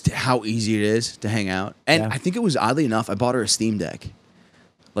 Just how easy it is to hang out. And Yeah. I think it was oddly enough, I bought her a Steam Deck.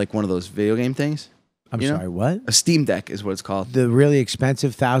 Like one of those video game things. I'm You know? sorry, what? A Steam Deck is what it's called. The really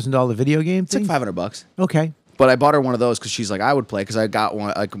expensive $1,000 video game It's like thing? $500. Okay. But I bought her one of those because she's like, I would play because I got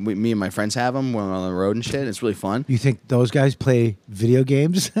one. Like me and my friends have them when we're on the road and shit. It's really fun. You think those guys play video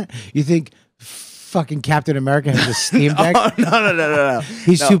games? You think fucking Captain America has a Steam Deck? Oh, no.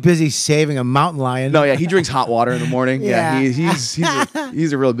 He's too busy saving a mountain lion. No, yeah, he drinks hot water in the morning. Yeah.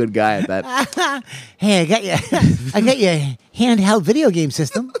 He's a real good guy at that. Hey, I got your handheld video game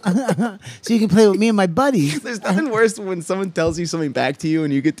system, so you can play with me and my buddies. There's nothing worse than when someone tells you something back to you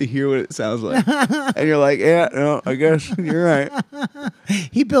and you get to hear what it sounds like, and you're like, yeah, no, I guess you're right.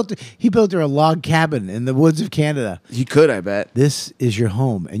 He built her a log cabin in the woods of Canada. He could, I bet. This is your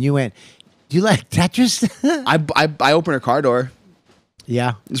home, and you went. Do you like Tetris? I opened her car door.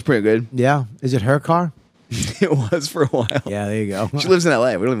 Yeah, It's pretty good. yeah. Is it her car? It was for a while. Yeah, there you go. She lives in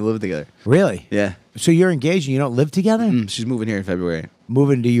LA. We don't even live together. Really? Yeah. So you're engaged and you don't live together? She's moving here in February.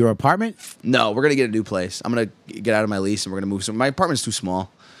 Moving to your apartment? No, we're gonna get a new place. I'm gonna get out of my lease and we're gonna move. My apartment's too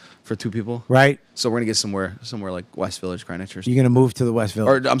small for 2 people. Right. So we're gonna get somewhere like West Village, Greenwich, or You're gonna move to the West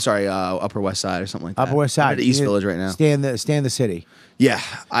Village, or I'm sorry, Upper West Side or something like that. Upper West Side, I'm at East You Village right now. Stay in the city. Yeah,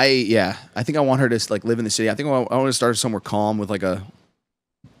 I think I want her to like live in the city. I think I want to start somewhere calm with like a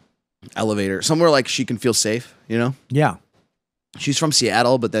elevator, somewhere like she can feel safe. You know, Yeah, she's from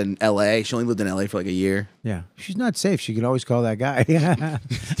Seattle, but then L.A. She only lived in L.A. for like a year. yeah. She's not safe. She can always call that guy. Yeah,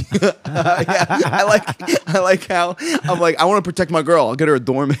 I like how I'm like I want to protect my girl. I'll get her a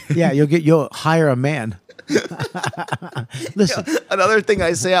doorman. Yeah, you'll hire a man. Listen, Another thing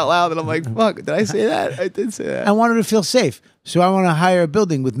I say out loud, and I'm like, fuck, did I say that? I did say that. I want her to feel safe, so I want to hire a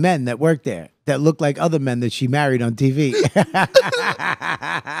building with men that work there that look like other men that she married on TV.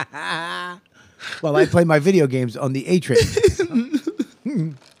 Well, I play my video games on the A train.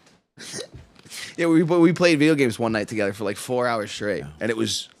 Yeah, we played video games one night together for like 4 hours straight, and it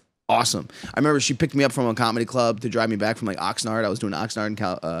was awesome. I remember she picked me up from a comedy club to drive me back from like Oxnard. I was doing Oxnard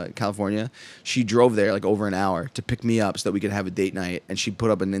in California. She drove there like over an hour to pick me up so that we could have a date night, and she put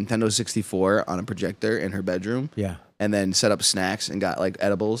up a Nintendo 64 on a projector in her bedroom. Yeah. And then set up snacks and got like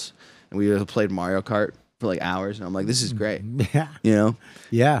edibles, and we played Mario Kart for like hours. And I'm like, this is great, Yeah, you know?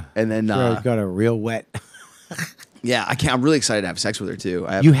 yeah. And then Got her real wet. yeah, I'm really excited to have sex with her too.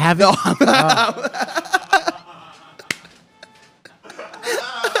 You haven't?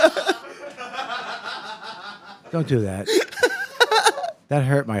 Don't do that. That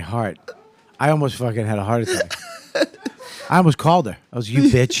hurt my heart. I almost fucking had a heart attack. I almost called her. I was, you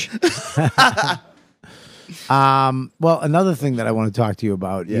bitch. Well, another thing that I want to talk to you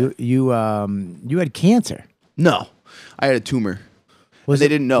about. Yeah. You had cancer. No, I had a tumor. Was They it-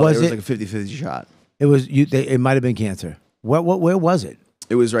 didn't know. was It was it- like a 50-50 shot. It was you. It might have been cancer. Where was it?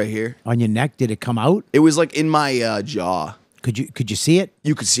 It was right here. On your neck? Did it come out? It was like in my jaw. Could you see it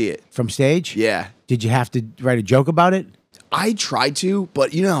You could see it. from stage? Yeah. Did you have to write a joke about it? I tried to,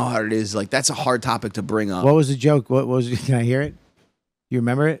 but you know how hard it is. Like that's a hard topic to bring up. What was the joke? What was? Can I hear it? You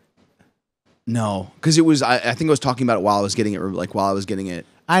remember it? No, because it was. I think I was talking about it while I was getting it. Like while I was getting it.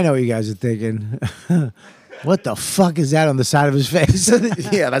 I know what you guys are thinking. What the fuck is that on the side of his face?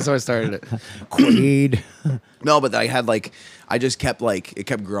 Yeah, that's how I started it. Quaid. No, but I had like I just kept like it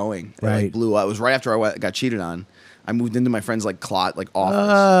kept growing. It, Right. like, blew up. It was right after I got cheated on. I moved into my friend's like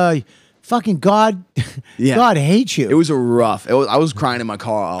office. Fucking God. Yeah. God hates you. It was a rough. I was crying in my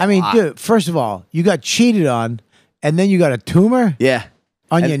car. I mean, lot. dude, first of all, you got cheated on, and then you got a tumor Yeah.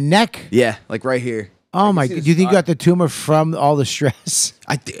 on And- your neck. Yeah, like right here. Oh my! see Do the you think you scar. got the tumor from all the stress?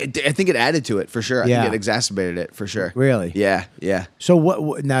 I think it added to it for sure. I Yeah. think it exacerbated it for sure. Really? Yeah, yeah. So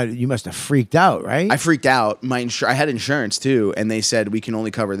what? Now you must have freaked out, right? I freaked out. I had insurance too, and they said we can only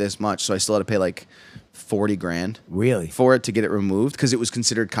cover this much, so I still had to pay like $40,000 Really? for it to get it removed because it was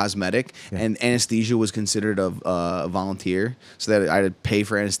considered cosmetic, and anesthesia was considered a volunteer, so that I had to pay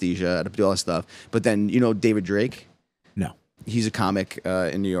for anesthesia, I had to do all that stuff. But then David Drake. No. He's a comic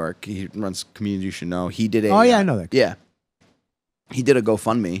in New York. He runs comedians you should know. He did a Oh, yeah, I know that guy. Yeah, he did a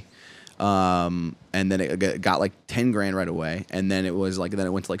GoFundMe, and then it got like $10,000 right away, and then it was like then it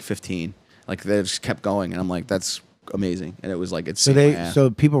went to like 15. Like they just kept going, and I'm like, that's amazing. And it was like it's So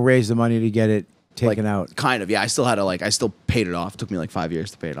people raised the money to get it taken out. Kind of, yeah. I still paid it off. It took me like 5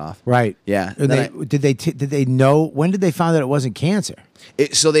 years to pay it off. Right. Yeah. And did they know, when did they find that it wasn't cancer?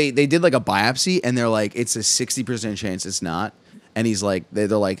 So they did like a biopsy, and they're like, it's a 60% chance it's not. And he's like, they're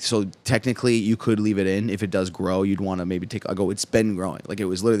like, so technically you could leave it in. If it does grow, you'd want to maybe I go, it's been growing. Like it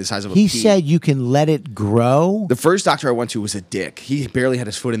was literally the size of a pea. He said you can let it grow? The first doctor I went to was a dick. He barely had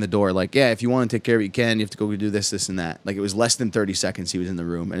his foot in the door. Like, yeah, if you want to take care of it, you can. You have to go do this, this, and that. Like it was less than 30 seconds he was in the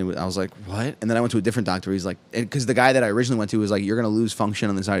room. And I was like, what? And then I went to a different doctor. He's like, because the guy that I originally went to was like, you're going to lose function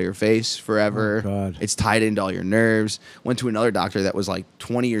on the side of your face forever. Oh, God. It's tied into all your nerves. Went to another doctor that was like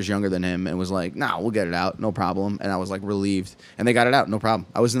 20 years younger than him and was like, nah, we'll get it out. No problem. And I was like relieved. And they got it out. No problem.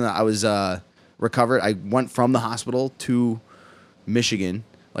 I was recovered. I went from the hospital to Michigan.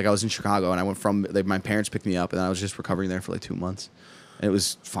 Like I was in Chicago, and I went from my parents picked me up, and I was just recovering there for like 2 months, and it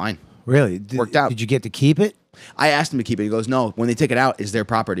was fine. Really? Worked out. Did you get to keep it? I asked him to keep it. He goes, no. When they take it out, it's their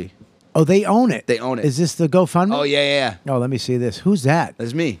property. Oh, they own it. They own it. Is this the GoFundMe? Oh yeah. Oh, let me see this. Who's that?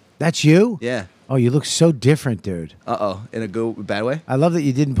 That's me. That's you? Yeah. Oh, you look so different, dude. In a bad way. I love that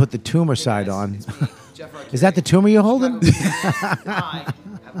you didn't put the tumor side on. Jeff Arcuri. Is that the tumor you're holding? I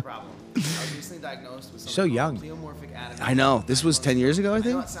have a problem. I was recently diagnosed with something So young. called pleomorphic adenocarcinoma. I know. This was 10 years ago, I I know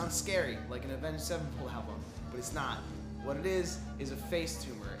think. it sounds scary, like an Avenged Sevenfold album, but it's not. What it is a face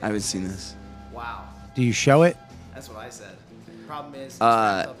tumor. I haven't seen this. Wow, Do you show it? that's what I said. Problem is, it's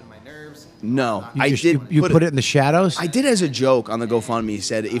wrapped up in my nerves. No, You I just- did. You put it in the shadows? I did as a joke on the GoFundMe.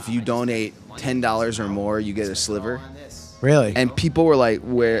 Said if you donate $10 or more, you get a sliver. On this. Really? And people were like,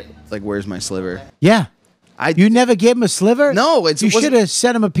 where's my sliver? Yeah. I You never gave him a sliver? No, You should have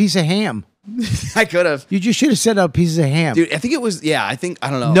sent him a piece of ham. I could have. You just should have sent out pieces of ham. Dude, I think it was, I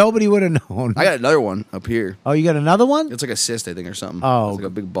don't know. Nobody would have known. I got another one up here. Oh, you got another one? It's like a cyst, I think, or something. Oh. It's like a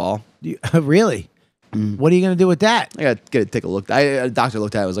big ball. Really? What are you going to do with that? I got to get take a look. A doctor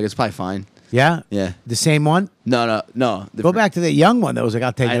looked at it. Was like, it's probably fine. Yeah? Yeah. The same one? No. Go back to that young one that was like,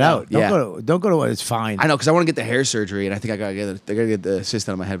 I'll take I it know, out. yeah. Don't go to what it's fine. I know, because I want to get the hair surgery, and I think I gotta get the cyst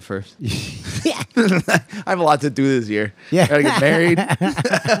out of my head first. Yeah. I have a lot to do this year. Yeah. Gotta get married.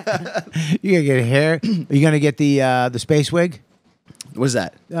 You going to get hair? Are you going to get the space wig? What's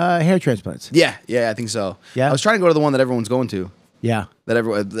that? Hair transplants. Yeah, I think so. Yeah? I was trying to go to the one that everyone's going to. Yeah. That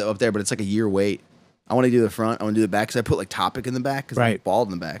everyone up there, but it's like a year wait. I want to do the front. I want to do the back because I put like Topic in the back because I'm Right. bald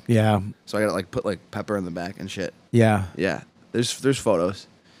in the back. Yeah. So I gotta like put like pepper in the back and shit. Yeah. Yeah. There's photos.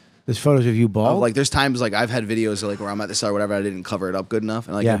 There's photos of you bald? Of, like there's times like I've had videos of, like where I'm at the side or whatever, I didn't cover it up good enough,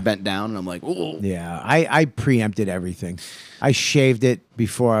 and like Yeah. I bent down and I'm like, ooh. Yeah. I preempted everything. I shaved it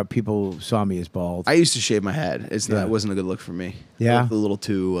before people saw me as bald. I used to shave my head. Yeah. It wasn't a good look for me. Yeah? It looked a little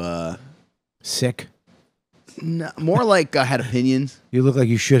too. Sick. More like I had opinions. You look like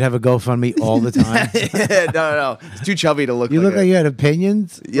you should have a GoFundMe all the time. no. It's too chubby to look. You look like a, you had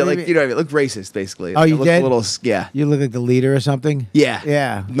opinions? yeah, What do like you you mean? know what I mean. Look racist, basically. Oh, you I look did? A little, yeah. You look like the leader or something? Yeah.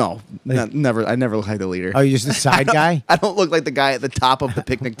 Yeah. No, never. I never look like the leader. Oh, you're just the side guy? I don't look like the guy at the top of the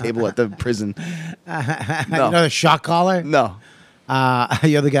picnic table at the prison. You know the shot caller? No.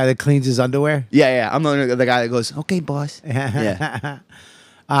 You're the guy that cleans his underwear? Yeah. I'm the guy that goes, okay, boss. Yeah.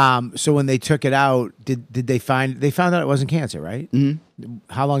 So when they took it out, did they found out it wasn't cancer, right? Mm-hmm.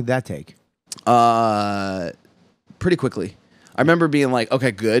 How long did that take? Pretty quickly. I remember being like,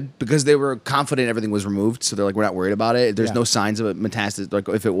 okay, good, because they were confident everything was removed, so they're like, we're not worried about it. There's Yeah. no signs of it metastasis, like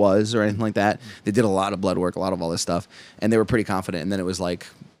if it was or anything like that. They did a lot of blood work, a lot of all this stuff, and they were pretty confident. And then it was like,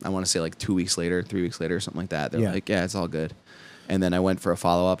 I want to say like 2 weeks later, 3 weeks later, something like that. They're Yeah. like, yeah, it's all good. And then I went for a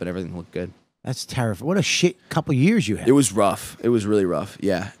follow up, and everything looked good. That's terrible. What a shit couple years you had. It was rough. It was really rough.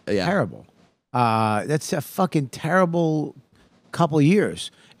 Yeah. Terrible. That's a fucking terrible couple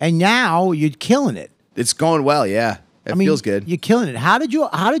years. And now you're killing it. It's going well. Yeah. It feels good. You're killing it. How did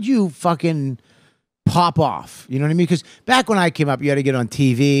you fucking pop off? You know what I mean? Because back when I came up, you had to get on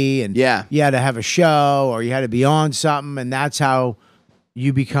TV and Yeah. you had to have a show or you had to be on something, and that's how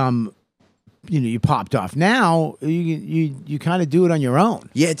you become. You popped off. Now you kind of do it on your own.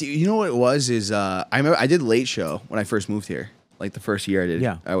 Yeah, dude, you know what it was is I remember I did Late Show when I first moved here. Like the first year I did.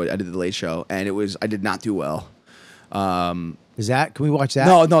 Yeah. I did the Late Show, and I did not do well. Is that? Can we watch that?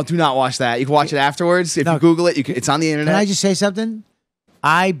 No, do not watch that. You can watch it afterwards. If No. you Google it, it's on the Can internet. I just say something?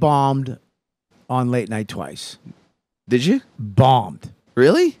 I bombed on Late Night twice. Did you? Bombed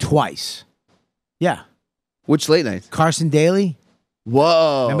Really? twice. Yeah. Which late night? Carson Daly.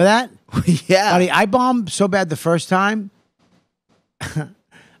 Whoa. Remember that? Yeah. Buddy, I bombed so bad the first time.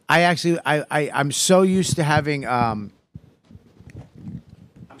 I'm so used to having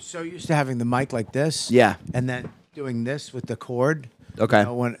the mic like this. Yeah. And then doing this with the cord. Okay. You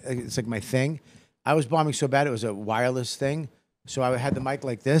know, when it's like my thing. I was bombing so bad it was a wireless thing. So I had the mic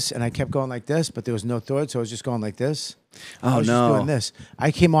like this and I kept going like this, but there was no thought, so I was just going like this. I Oh was just doing no. this.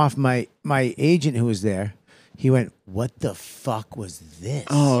 I came off my agent who was there. He went, "What the fuck was this?"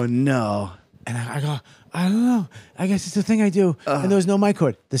 Oh no. And I go, "I don't know. I guess it's the thing I do." And there was no mic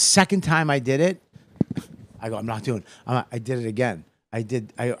cord. The second time I did it, I go, "I'm not doing." I did it again. I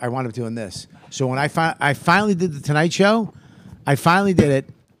wound up doing this. So when I finally did the Tonight Show, I finally did it.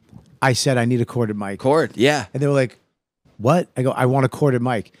 I said I need a corded mic. Cord. Yeah. And they were like, "What?" I go, "I want a corded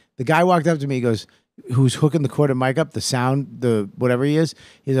mic." The guy walked up to me. He goes, "Who's hooking the corded mic up? The sound, the whatever he is."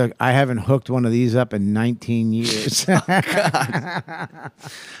 He's like, "I haven't hooked one of these up in 19 years."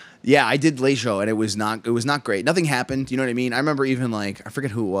 Yeah, I did Late Show, and it was not great. Nothing happened. You know what I mean? I remember even like I forget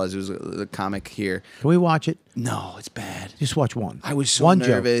who it was. It was a comic here. Can we watch it? No, it's bad. Just watch one. I was so one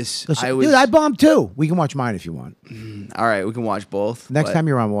nervous. Joke. Listen, I was. dude, I bombed too. We can watch mine if you want. All right, we can watch both. Next but- time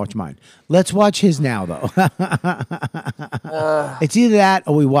you're on, we'll watch mine. Let's watch his now, though. It's either that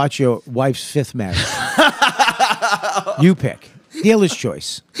or we watch your wife's fifth marriage. You pick. Dealer's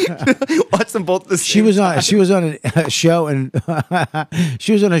choice. Watch them both the same. She was on a show in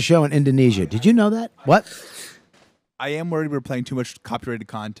she was on a show in Indonesia. Did you know that? What? I am worried we're playing too much copyrighted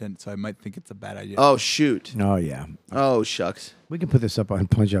content, so I might think it's a bad idea. Oh shoot. Oh yeah. Oh shucks. We can put this up on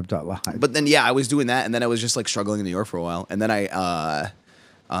punchup.live. But then yeah, I was doing that, and then I was just like struggling in New York for a while, and then I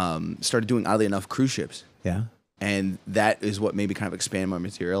started doing oddly enough cruise ships. Yeah. And that is what made me kind of expand my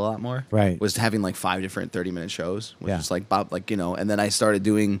material a lot more. Right. Was having like 5 different 30-minute shows, which Yeah. is like and then I started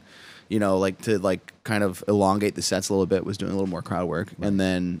doing, like to like kind of elongate the sets a little bit, was doing a little more crowd work. Right. And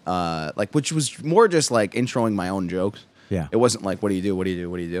then which was more just like introing my own jokes. Yeah. It wasn't like, what do you do? What do you do?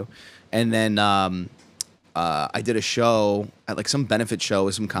 What do you do? And then I did a show at like some benefit show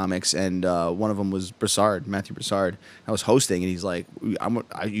with some comics, and one of them was Matthew Broussard. I was hosting, and he's like,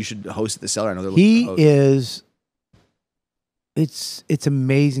 you should host at the Cellar. I know they're looking He for a host. is. It's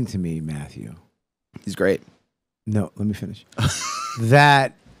amazing to me, Matthew. He's great. No, let me finish.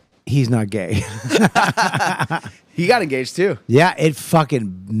 That he's not gay. He got engaged too. Yeah, it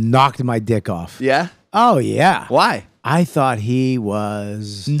fucking knocked my dick off. Yeah? Oh yeah. Why? I thought he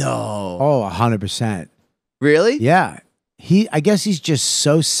was. No. Oh, 100%. Really? Yeah. I guess he's just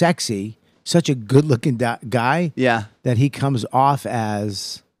so sexy, such a good-looking guy. Yeah. That he comes off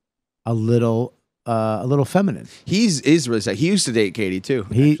as a little feminine. He's really sexy. He used to date Katie too.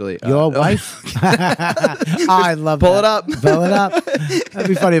 Actually, your wife? Oh, I love Pull that. it up. Pull it up. That'd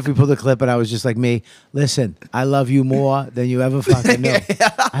be funny if we pulled a clip and I was just like me. Listen, I love you more than you ever fucking knew.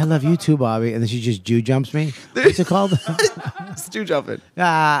 I love you too, Bobby. And then she just Jew jumps me. What's it called? Stu jumping.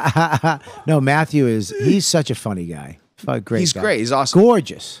 No, Matthew he's such a funny guy. Great. He's guy. great. He's awesome.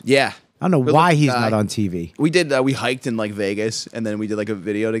 Gorgeous. Yeah. I don't know Good why looking he's guy. not on TV. We did. We hiked in like Vegas, and then we did like a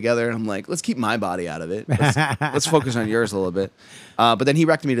video together. And I'm like, let's keep my body out of it. Let's focus on yours a little bit. But then he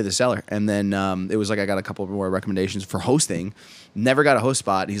recommended me to the Cellar, and then it was like I got a couple more recommendations for hosting. Never got a host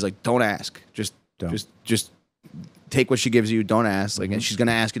spot. He's like, don't ask. Just take what she gives you. Don't ask. Like, and she's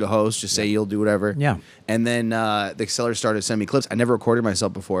gonna ask you to host. Just say you'll do whatever. Yeah. And then the Cellar started sending me clips. I never recorded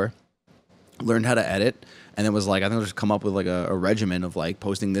myself before. Learned how to edit. And it was like, I think I'll just come up with like a regimen of like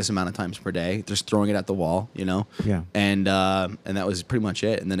posting this amount of times per day, just throwing it at the wall, Yeah. And that was pretty much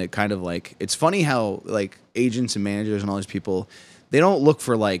it. And then it kind of like, it's funny how like agents and managers and all these people, they don't look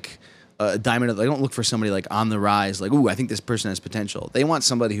for like a diamond. They don't look for somebody like on the rise, like, ooh, I think this person has potential. They want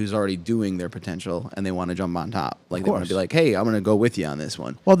somebody who's already doing their potential, and they want to jump on top. Like they want to be like, hey, I'm going to go with you on this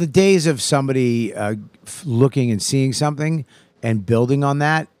one. Well, the days of somebody looking and seeing something and building on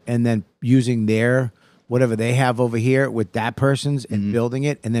that, and then using their whatever they have over here with that person's and building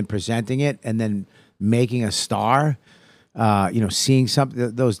it and then presenting it and then making a star, seeing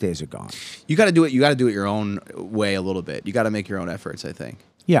something, those days are gone. You got to do it. You got to do it your own way a little bit. You got to make your own efforts, I think.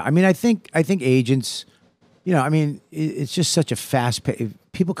 Yeah. I mean, I think agents, it's just such a fast pace.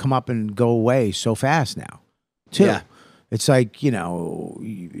 People come up and go away so fast now too. Yeah. It's like,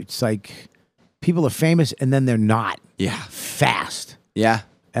 it's like people are famous and then they're not. Yeah. Fast. Yeah.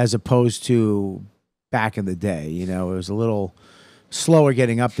 As opposed to back in the day, it was a little slower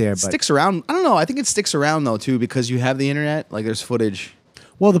getting up there. But Sticks around. I don't know. I think it sticks around though too because you have the internet. Like there's footage.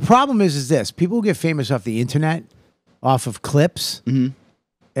 Well, the problem is this: people who get famous off the internet, off of clips,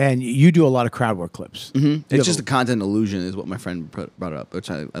 and you do a lot of crowd work clips. It's just a content illusion, is what my friend brought up,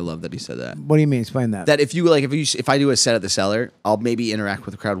 which I love that he said that. What do you mean? Explain that. That if I do a set at the Cellar, I'll maybe interact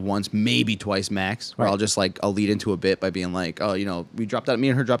with the crowd once, maybe twice max. Or Right. I'll lead into a bit by being like, oh, me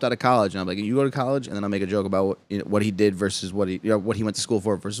and her dropped out of college, and I'm like, you go to college, and then I'll make a joke about what he did versus what he went to school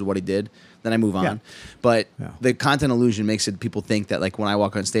for versus what he did. Then I move on. Yeah. But Yeah. the content illusion makes it people think that like when I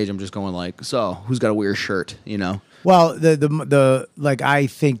walk on stage, I'm just going like, so who's got a weird shirt, Well, the like I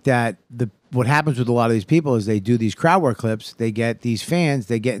think that what happens with a lot of these people is they do these crowd work clips. They get these fans.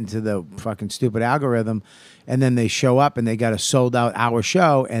 They get into the fucking stupid algorithm, and then they show up and they got a sold out hour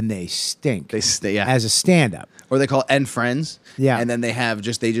show and they stink. Yeah. As a stand up. Or they call end friends. Yeah. And then they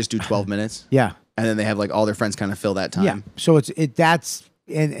just do 12 minutes. Yeah. And then they have like all their friends kind of fill that time. Yeah. So that's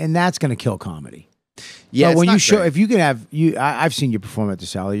going to kill comedy. Yeah. But it's when not you show, great. if you can have I've seen you perform at the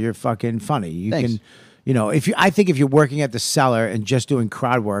Cellar. You're fucking funny. You Thanks. can, I think if you're working at the Cellar and just doing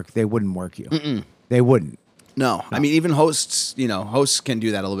crowd work, they wouldn't work you. They wouldn't. No, I mean even hosts, hosts can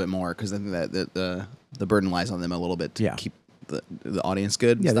do that a little bit more because I think that the burden lies on them a little bit to keep the audience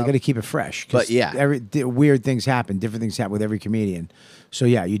good. and Yeah, they stuff. got to keep it fresh. 'Cause But yeah. weird things happen. Different things happen with every comedian. So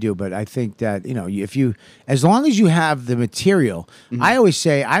yeah, you do. But I think that as long as you have the material, I always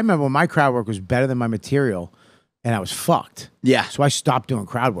say, I remember when my crowd work was better than my material, and I was fucked. Yeah. So I stopped doing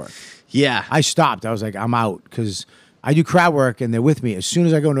crowd work. Yeah. I stopped. I was like, I'm out because I do crowd work and they're with me. As soon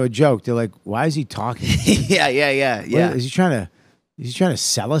as I go into a joke, they're like, "Why is he talking? yeah. What, is he trying to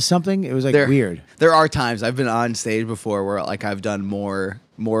sell us something?" It was like weird. There are times I've been on stage before where like I've done more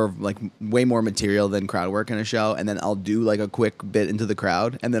like way more material than crowd work in a show, and then I'll do like a quick bit into the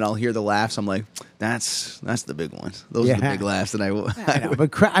crowd, and then I'll hear the laughs. I'm like, that's the big ones. Those are the big laughs that I know, but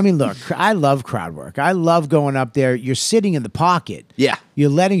look, I love crowd work. I love going up there. You're sitting in the pocket. Yeah. You're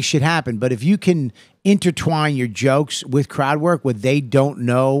letting shit happen. But if you can intertwine your jokes with crowd work where they don't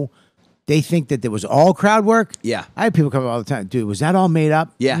know, they think that it was all crowd work. Yeah. I have people come up all the time. Dude, was that all made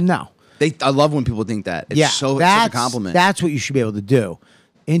up? Yeah. No. I love when people think that. It's such a compliment. That's what you should be able to do.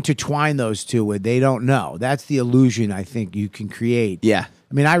 Intertwine those two where they don't know. That's the illusion I think you can create. Yeah.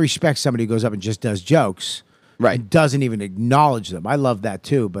 I mean, I respect somebody who goes up and just does jokes. Right. And doesn't even acknowledge them. I love that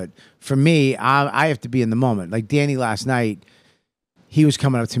too. But for me, I have to be in the moment. Like Danny last night, he was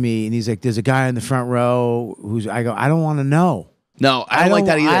coming up to me and he's like, "There's a guy in the front row I go, I don't want to know." No, I don't like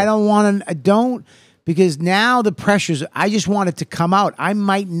that either. I don't want to, because now the pressures, I just want it to come out. I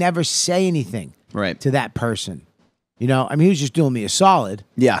might never say anything to that person. He was just doing me a solid.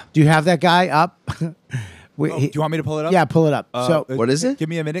 Yeah. Do you have that guy up? Do you want me to pull it up? Yeah, pull it up. So what is it? Give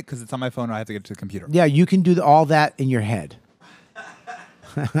me a minute because it's on my phone. I have to get to the computer. yeah, you can do all that in your head.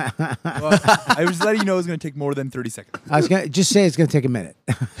 Well, I was letting you know it was going to take more than 30 seconds. I was gonna just say it's gonna take a minute.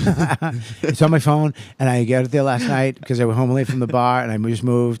 It's on my phone, and I got it there last night because I was home late from the bar, and I just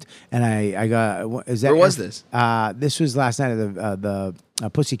moved, and I got. Is that Where was this? This was last night at the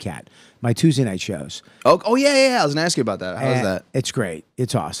Pussycat, my Tuesday night shows. Oh yeah. I was gonna ask you about that. How was And that? It's great.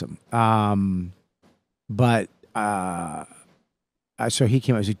 It's awesome. So he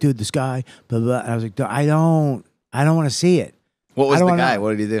came. I was like, "Dude, this guy." Blah blah. And I was like, "I don't want to see it." What was I the don't guy? know. What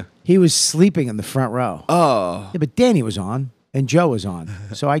did he do? He was sleeping in the front row. Oh. Yeah, but Danny was on and Joe was on,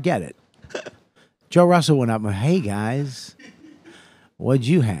 so I get it. Joe Russell went up and went, "Hey guys, what'd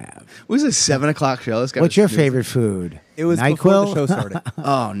you have? It was a 7:00 show. This guy What's was your snoozing. favorite food?" It was NyQuil? before the show started.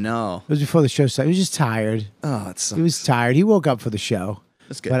 Oh no. It was before the show started. He was just tired. Oh, it sucks. He was tired. He woke up for the show.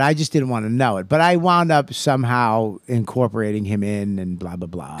 That's good. But I just didn't want to know it. But I wound up somehow incorporating him in and blah, blah,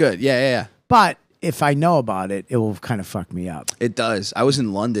 blah. Good. Yeah. But if I know about it, it will kind of fuck me up. It does. I was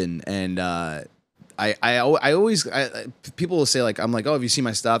in London and I always people will say like, I'm like, "Oh, have you seen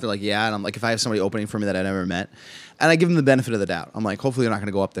my stuff?" They're like, "Yeah." And I'm like, if I have somebody opening for me that I never met, and I give them the benefit of the doubt. I'm like, hopefully they're not going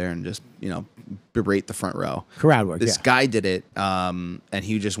to go up there and just berate the front row. Crowd work. This Yeah. guy did it, and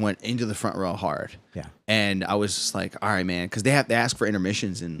he just went into the front row hard. Yeah. And I was just like, all right, man, because they ask for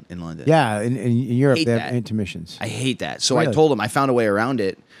intermissions in London. Yeah. In Europe, Hate they have that. intermissions. I hate that. So I Really? told him I found a way around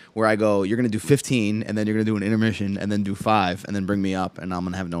it where I go, you're going to do 15 and then you're going to do an intermission and then do 5 and then bring me up and I'm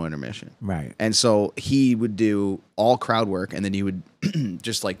going to have no intermission. Right. And so he would do all crowd work and then he would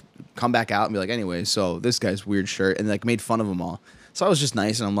just like come back out and be like, anyway, so this guy's weird shirt, and like made fun of them all. So I was just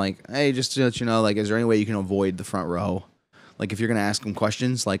nice and I'm like, hey, just to let you know, like, is there any way you can avoid the front row? Like if you're going to ask him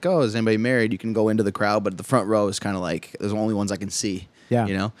questions like, oh, is anybody married? You can go into the crowd, but the front row is kind of like, there's the only ones I can see.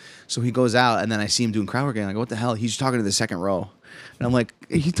 Yeah. So he goes out and then I see him doing crowd work and I go, what the hell? He's talking to the second row. And I'm like,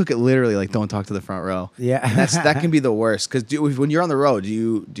 he took it literally, like, don't talk to the front row. Yeah. And that can be the worst. Because when you're on the road, do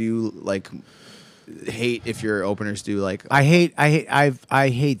you like hate if your openers do like? I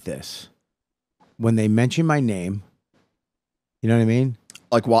hate this when they mention my name. You know what I mean?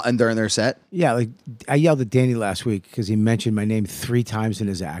 Like while and during their set? Yeah, like I yelled at Danny last week because he mentioned my name 3 times in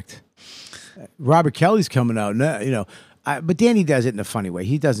his act. Robert Kelly's coming out, but Danny does it in a funny way.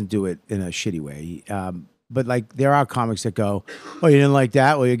 He doesn't do it in a shitty way. But like there are comics that go, "Oh, you didn't like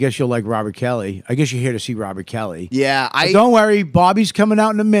that? Well, I guess you'll like Robert Kelly. I guess you're here to see Robert Kelly." Yeah, But don't worry, Bobby's coming out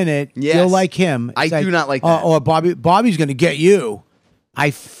in a minute. Yes. You'll like him. I It's do not like that. Or Bobby's going to get you.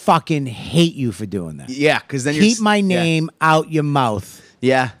 I fucking hate you for doing that. Yeah, because then Keep my name out your mouth.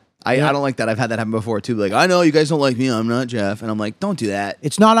 Yeah. I don't like that. I've had that happen before too. Like, I know you guys don't like me. I'm not Jeff. And I'm like, don't do that.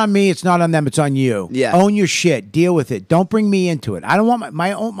 It's not on me. It's not on them. It's on you. Yeah. Own your shit. Deal with it. Don't bring me into it. I don't want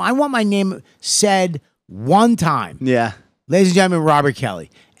my own. I want my name said one time. Yeah. Ladies and gentlemen, Robert Kelly.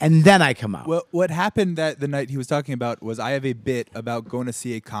 And then I come out. Well, what happened that the night he was talking about was I have a bit about going to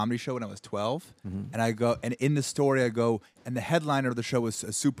see a comedy show when I was 12, and I go, and in the story I go, and the headliner of the show was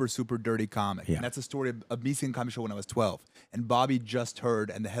a super, super dirty comic, Yeah. and that's a story of me seeing a comedy show when I was 12, and Bobby just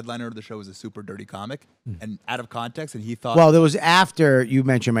heard, and the headliner of the show was a super dirty comic, and out of context, and he thought, Well, there was after you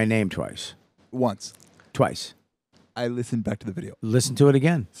mentioned my name twice. once Twice. I listened back to the video. Listen to it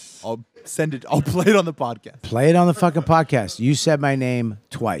again. I'll send it. I'll play it on the podcast. Play it on the fucking podcast. You said my name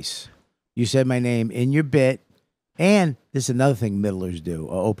twice. You said my name in your bit. And this is another thing middlers do,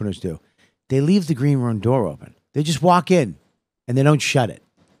 or openers do. They leave the green room door open. They just walk in and they don't shut it.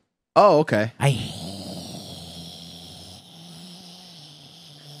 Oh, okay. I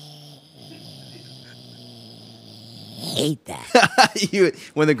hate that.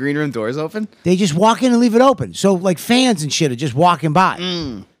 When the green room door is open? They just walk in and leave it open. So like fans and shit are just walking by.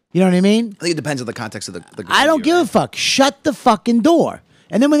 You know what I mean? I think it depends on the context of the I don't give a fuck. Shut the fucking door.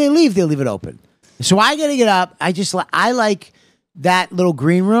 And then when they leave it open. So I got to get up. I like that little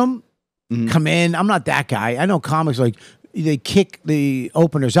green room. Come in. I'm not that guy. I know comics like they kick the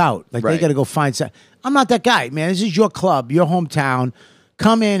openers out. Like they Right. got to go find some. I'm not that guy, man. This is your club, your hometown.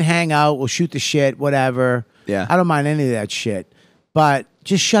 Come in, hang out. We'll shoot the shit, whatever. Yeah. I don't mind any of that shit. But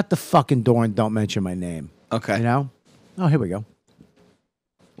just shut the fucking door and don't mention my name. Okay. You know? Oh, here we go.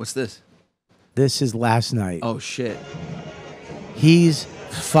 What's this? This is last night. Oh, shit. He's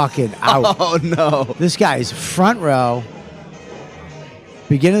fucking out. Oh, no. This guy's front row.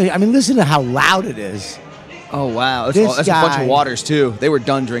 Listen to how loud it is. Oh, wow. This That's a bunch guy- of waters, too. They were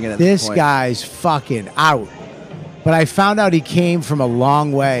done drinking at This point. guy's fucking out. But I found out he came from a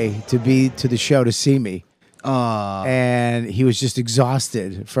long way to the show to see me. And he was just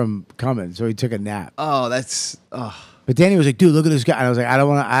exhausted from coming, so he took a nap. Oh, that's... Oh. But Danny was like, dude, look at this guy. And I was like, I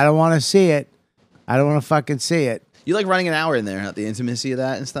don't want to see it. I don't want to fucking see it. You like running an hour in there, the intimacy of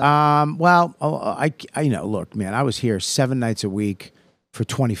that and stuff? Well, I look, man, I was here 7 nights a week for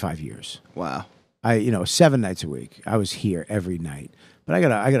 25 years. Wow. 7 nights a week. I was here every night. But I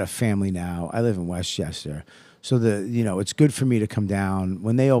got a family now. I live in Westchester. So it's good for me to come down.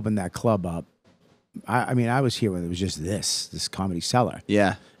 When they opened that club up, I was here when it was just this Comedy Cellar.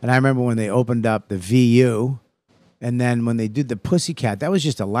 Yeah. And I remember when they opened up the VU, and then when they did the Pussycat, that was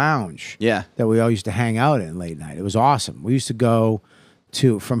just a lounge. Yeah. That we all used to hang out in late night. It was awesome. We used to go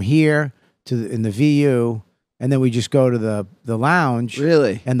from here in the VU, and then we just go to the lounge.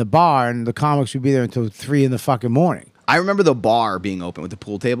 Really? And the bar, and the comics would be there until 3 in the fucking morning. I remember the bar being open with the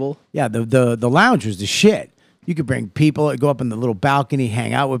pool table. Yeah, the lounge was the shit. You could bring people, go up in the little balcony,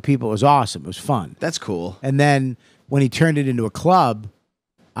 hang out with people. It was awesome. It was fun. That's cool. And then when he turned it into a club,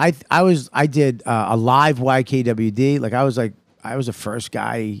 I did a live YKWD. I was the first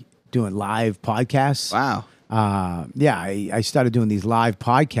guy doing live podcasts. Wow. I started doing these live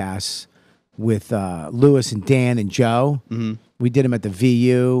podcasts with Lewis and Dan and Joe. Mm-hmm. We did them at the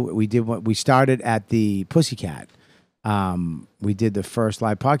VU. We started at the Pussycat. We did the first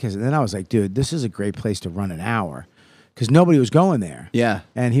live podcast, and then I was like, dude, this is a great place to run an hour, because nobody was going there. Yeah.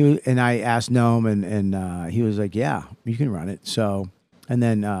 And I asked Noam, and he was like, yeah, you can run it. So, and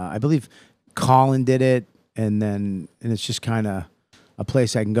then I believe Colin did it, and it's just kind of a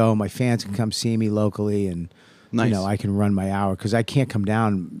place I can go. My fans can come see me locally, and Nice. I can run my hour, because I can't come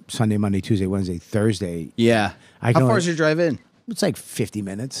down Sunday, Monday, Tuesday, Wednesday, Thursday. Yeah. How far is your drive in? It's like 50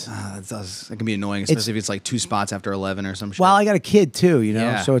 minutes. That can be annoying, especially if it's like 2 spots after 11 or some shit. Well, I got a kid too,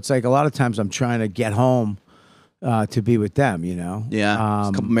 Yeah. So it's like a lot of times I'm trying to get home to be with them, Yeah. It's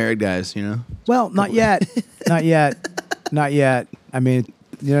a couple married guys, Well, not yet. Not yet. Not yet. I mean,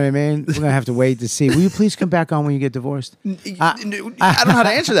 you know what I mean? We're going to have to wait to see. Will you please come back on when you get divorced? I don't know how to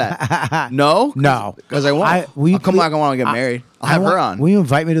answer that. No? No. Because I won't. I'll come back when I get married. I'll have her on. Will you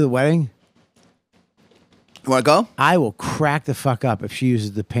invite me to the wedding? You want to go? I will crack the fuck up if she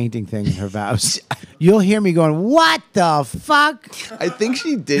uses the painting thing in her vows. You'll hear me going, what the fuck? I think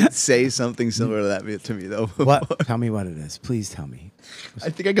she did say something similar to that to me, though. What? Tell me what it is. Please tell me. I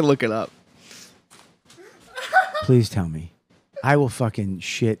think I can look it up. Please tell me. I will fucking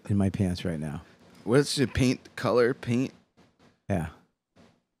shit in my pants right now. What's your paint color? Paint Yeah.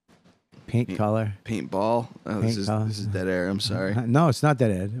 Paint color. paintball. Oh, Paint this color. is dead air. I'm sorry. No, it's not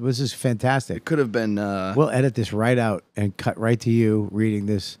that, Ed. This is fantastic. It could have been. We'll edit this right out and cut right to you reading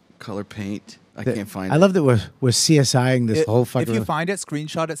this Color paint. I can't find it. I love that we're CSIing this whole fucking. If you find it,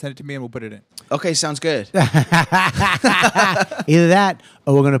 screenshot it, send it to me, and we'll put it in. Okay, sounds good. Either that,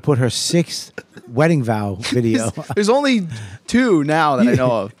 or we're gonna put her 6th wedding vow video. There's only 2 now that I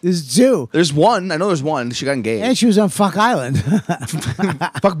know of. There's 2. There's one. I know there's one. She got engaged. And she was on Fuck Island.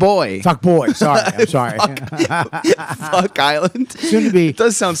 Fuck boy. Fuck boy. Sorry, I'm sorry. Fuck Island. Soon to be. It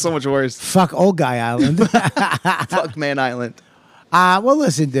does sound so much worse. Fuck old guy Island. Fuck man Island. Well,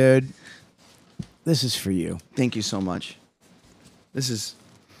 listen, dude. This is for you. Thank you so much. This is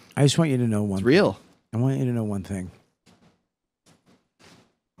I just want you to know one. it's real. I want you to know one thing.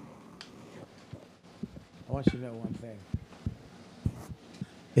 I want you to know one thing.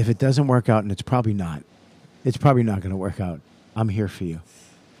 If it doesn't work out, and it's probably not going to work out, I'm here for you.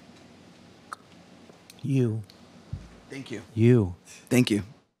 You. Thank you. You. Thank you.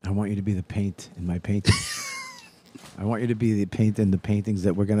 I want you to be the paint in my painting. I want you to be the paint in the paintings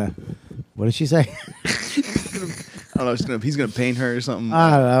that we're going to... What did she say? I don't know. He's gonna paint her or something.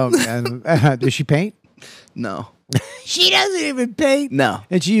 I don't know, man. Does she paint? No. She doesn't even paint. No.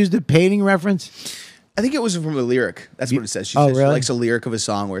 And she used a painting reference? I think it was from a lyric. That's what it says. She Oh, says she really? likes a lyric of a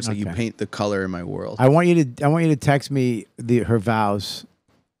song where it's like you Okay. paint the color in my world. I want you to text me her vows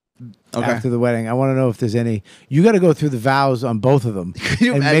after the wedding. I want to know if there's any. You got to go through the vows on both of them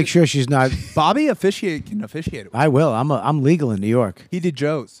you and imagine- make sure she's not. Bobby can officiate it. I will. I'm legal in New York. He did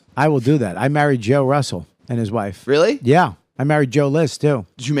Joe's. I will do that. I married Joe Russell and his wife. Really? Yeah, I married Joe Liz too.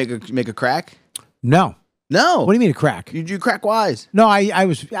 Did you make a crack? No. No. What do you mean a crack? You crack wise. No,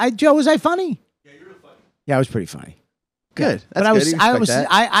 Joe, was I funny? Yeah, you were funny. Yeah, I was pretty funny. Good. But That's I good. was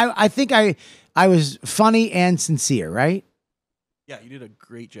I think I was funny and sincere, right? Yeah, you did a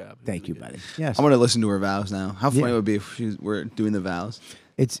great job. Thank you, buddy. Yes. I'm gonna listen to her vows now. How funny Yeah. it would be if we're doing the vows.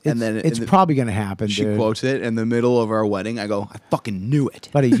 It's then probably going to happen, She dude. quotes it in the middle of our wedding. I go, I fucking knew it.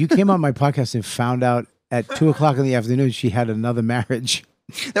 Buddy, you came on my podcast and found out at 2:00 in the afternoon she had another marriage.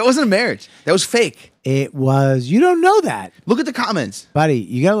 That wasn't a marriage. That was fake. It was. You don't know that, Look at the comments. buddy.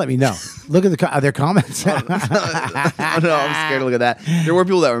 You got to let me know. Look at are there comments? Oh, no, I'm scared to look at that. There were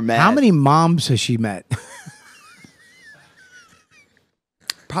people that were mad. How many moms has she met?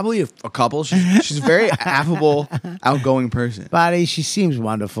 Probably a couple. She's a very affable, outgoing person. Buddy, she seems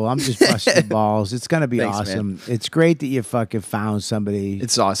wonderful. I'm just busting balls. It's gonna be Thanks, awesome. man. It's great that you fucking found somebody.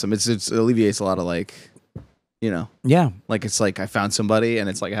 It's awesome. It alleviates a lot of like, Yeah, like it's like I found somebody and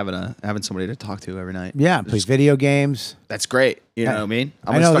it's like having somebody to talk to every night. yeah. Play video games. That's great. You know Yeah. what I mean? I'm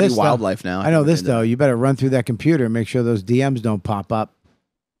I gonna know study this, though. wildlife now. I know this though. You better run through that computer and make sure those DMs don't pop up.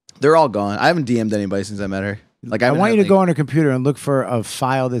 They're all gone. I haven't DM'd anybody since I met her. Like I want you to go on her computer and look for a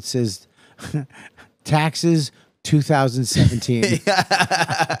file that says taxes 2017.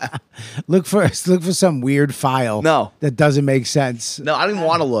 Look for some weird file. No. that doesn't make sense. No, I don't even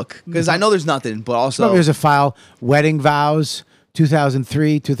want to look because I know there's nothing. But also, So there's a file: wedding vows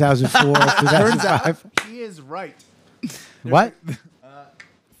 2003, 2004, 2005. He is right. What?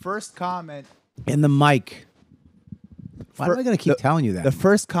 First comment. In the mic. Why am I going to keep the- telling you that? The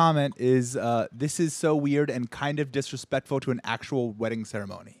first comment is, "This is so weird and kind of disrespectful to an actual wedding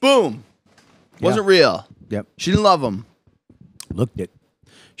ceremony." boom, wasn't real. Yep. She didn't love him. Looked it.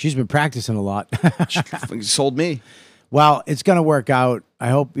 She's been practicing a lot. She sold me. Well, it's going to work out. I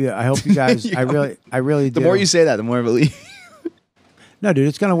hope you guys. I really do. The more you say that, the more I believe. No, dude,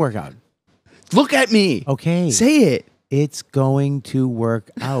 it's going to work out. Look at me. Okay. Say it. It's going to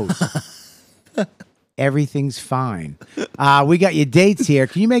work out. Everything's fine. We got your dates here.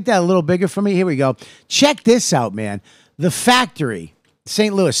 Can you make that a little bigger for me? Here we go. Check this out, man. The Factory,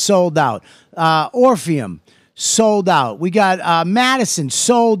 St. Louis, sold out. Orpheum, sold out. We got Madison,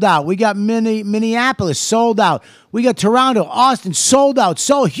 sold out. We got Minneapolis, sold out. We got Toronto, Austin, sold out.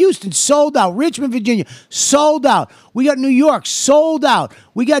 Houston, sold out. Richmond, Virginia, sold out. We got New York, sold out.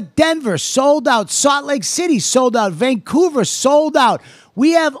 We got Denver, sold out. Salt Lake City, sold out. Vancouver, sold out.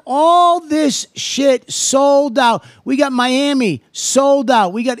 We have all this shit sold out. We got Miami, sold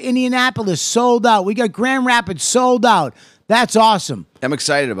out. We got Indianapolis, sold out. We got Grand Rapids, sold out. That's awesome. I'm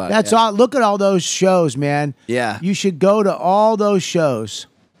excited about it. That's yeah. all. Look at all those shows, man. Yeah. You should go to all those shows.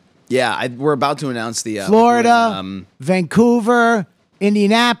 Yeah, we're about to announce the Florida, Vancouver,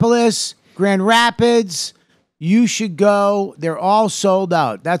 Indianapolis, Grand Rapids. You should go. They're all sold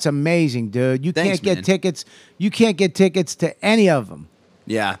out. That's amazing, dude. You Thanks, can't get man. tickets. You can't get tickets to any of them.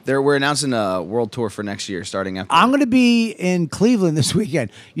 Yeah, we're announcing a world tour for next year, starting after. I'm going to be in Cleveland this weekend.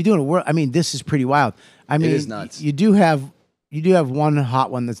 You're doing a world. I mean, this is pretty wild. I mean, is nuts. You do have one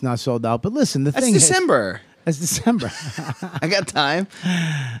hot one that's not sold out. But listen, the That's thing December. That's December. I got time.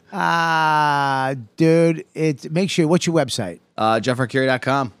 Dude, make sure. What's your website?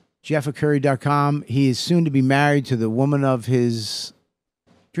 JeffArcuri.com. JeffArcuri.com. He is soon to be married to the woman of his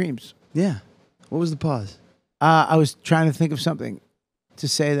dreams. Yeah. What was the pause? I was trying to think of something to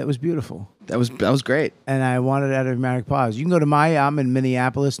say that was beautiful. That was great. And I wanted out of dramatic pause. You can go to I'm in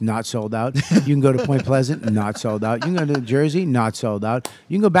Minneapolis, not sold out. You can go to Point Pleasant, not sold out. You can go to Jersey, not sold out.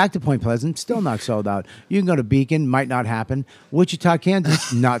 You can go back to Point Pleasant, still not sold out. You can go to Beacon, might not happen. Wichita,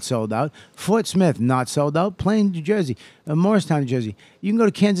 Kansas, not sold out. Fort Smith, not sold out. Plain, New Jersey. Morristown, New Jersey. You can go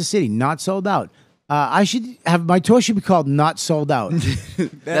to Kansas City, not sold out. My tour should be called Not Sold Out.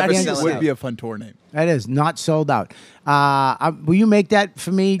 That would be a fun tour name. That is Not Sold Out. Will you make that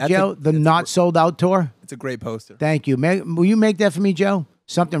for me, Joe? The Not Sold Out tour? It's a great poster. Thank you. Will you make that for me, Joe?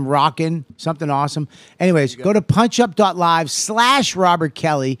 Something rocking, something awesome. Anyways, go to punchup.live/Robert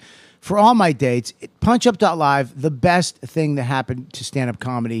Kelly for all my dates. Punchup.live, the best thing that happened to stand-up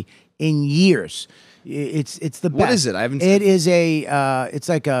comedy in years. It's the best. What is it? I haven't. It is it's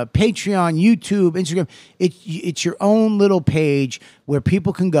like a Patreon, YouTube, Instagram. It's your own little page where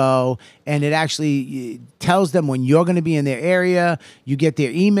people can go, and it actually tells them when you're going to be in their area. You get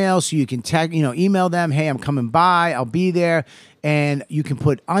their email, so you can email them. Hey, I'm coming by. I'll be there. And you can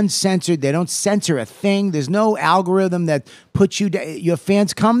put uncensored. They don't censor a thing. There's no algorithm that puts you. Your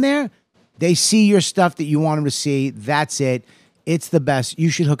fans come there. They see your stuff that you want them to see. That's it. It's the best. You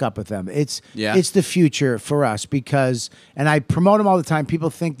should hook up with them. It's the future for us because, and I promote them all the time.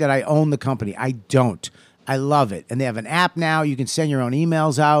 People think that I own the company. I don't. I love it. And they have an app now. You can send your own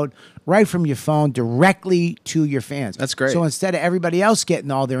emails out right from your phone directly to your fans. That's great. So instead of everybody else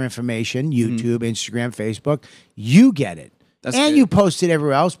getting all their information, YouTube, Instagram, Facebook, you get it. That's and good. you post it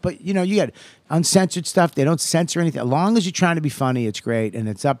everywhere else, but you get uncensored stuff. They don't censor anything. As long as you're trying to be funny, it's great, and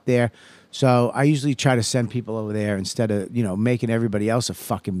it's up there. So I usually try to send people over there instead of, making everybody else a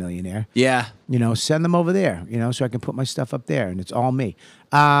fucking millionaire. Yeah. Send them over there, so I can put my stuff up there, and it's all me.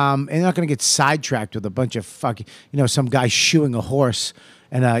 And they're not going to get sidetracked with a bunch of fucking, some guy shoeing a horse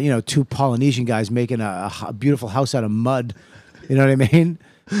and, two Polynesian guys making a beautiful house out of mud. You know what I mean?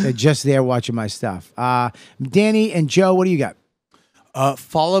 They're just there watching my stuff. Danny and Joe, what do you got?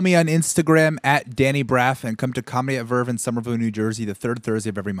 Follow me on Instagram at Danny Braff and come to Comedy at Verve in Somerville, New Jersey, the third Thursday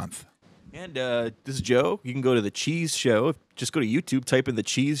of every month. And this is Joe. You can go to The Cheese Show. Just go to YouTube, type in The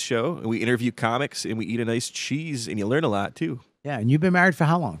Cheese Show, and we interview comics, and we eat a nice cheese, and you learn a lot, too. Yeah, and you've been married for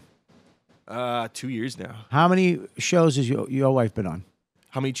how long? 2 years now. How many shows has your wife been on?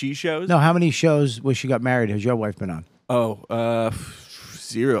 How many cheese shows? No, how many shows where she got married has your wife been on? Oh,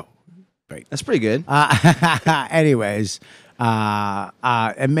 0. Right. That's pretty good. Anyways,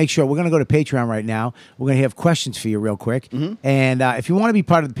 and make sure we're going to go to Patreon right now. We're going to have questions for you real quick. And if you want to be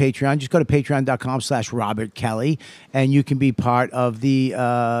part of the Patreon, just go to patreon.com/Robert Kelly, and you can be part of the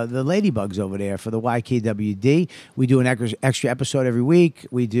Ladybugs over there for the YKWD. We do an extra episode every week.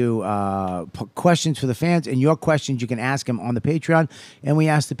 We do questions for the fans, and your questions you can ask them on the Patreon, and we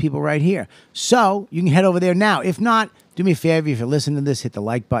ask the people right here. So you can head over there now. If not, do me a favor, if you're listening to this, hit the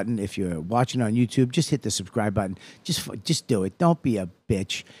like button. If you're watching on YouTube, just hit the subscribe button. Just do it. Don't be a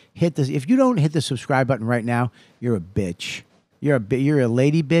bitch. If you don't hit the subscribe button right now, you're a bitch. You're a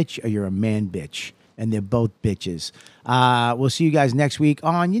lady bitch or you're a man bitch. And they're both bitches. We'll see you guys next week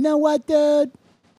on You Know What, Dude?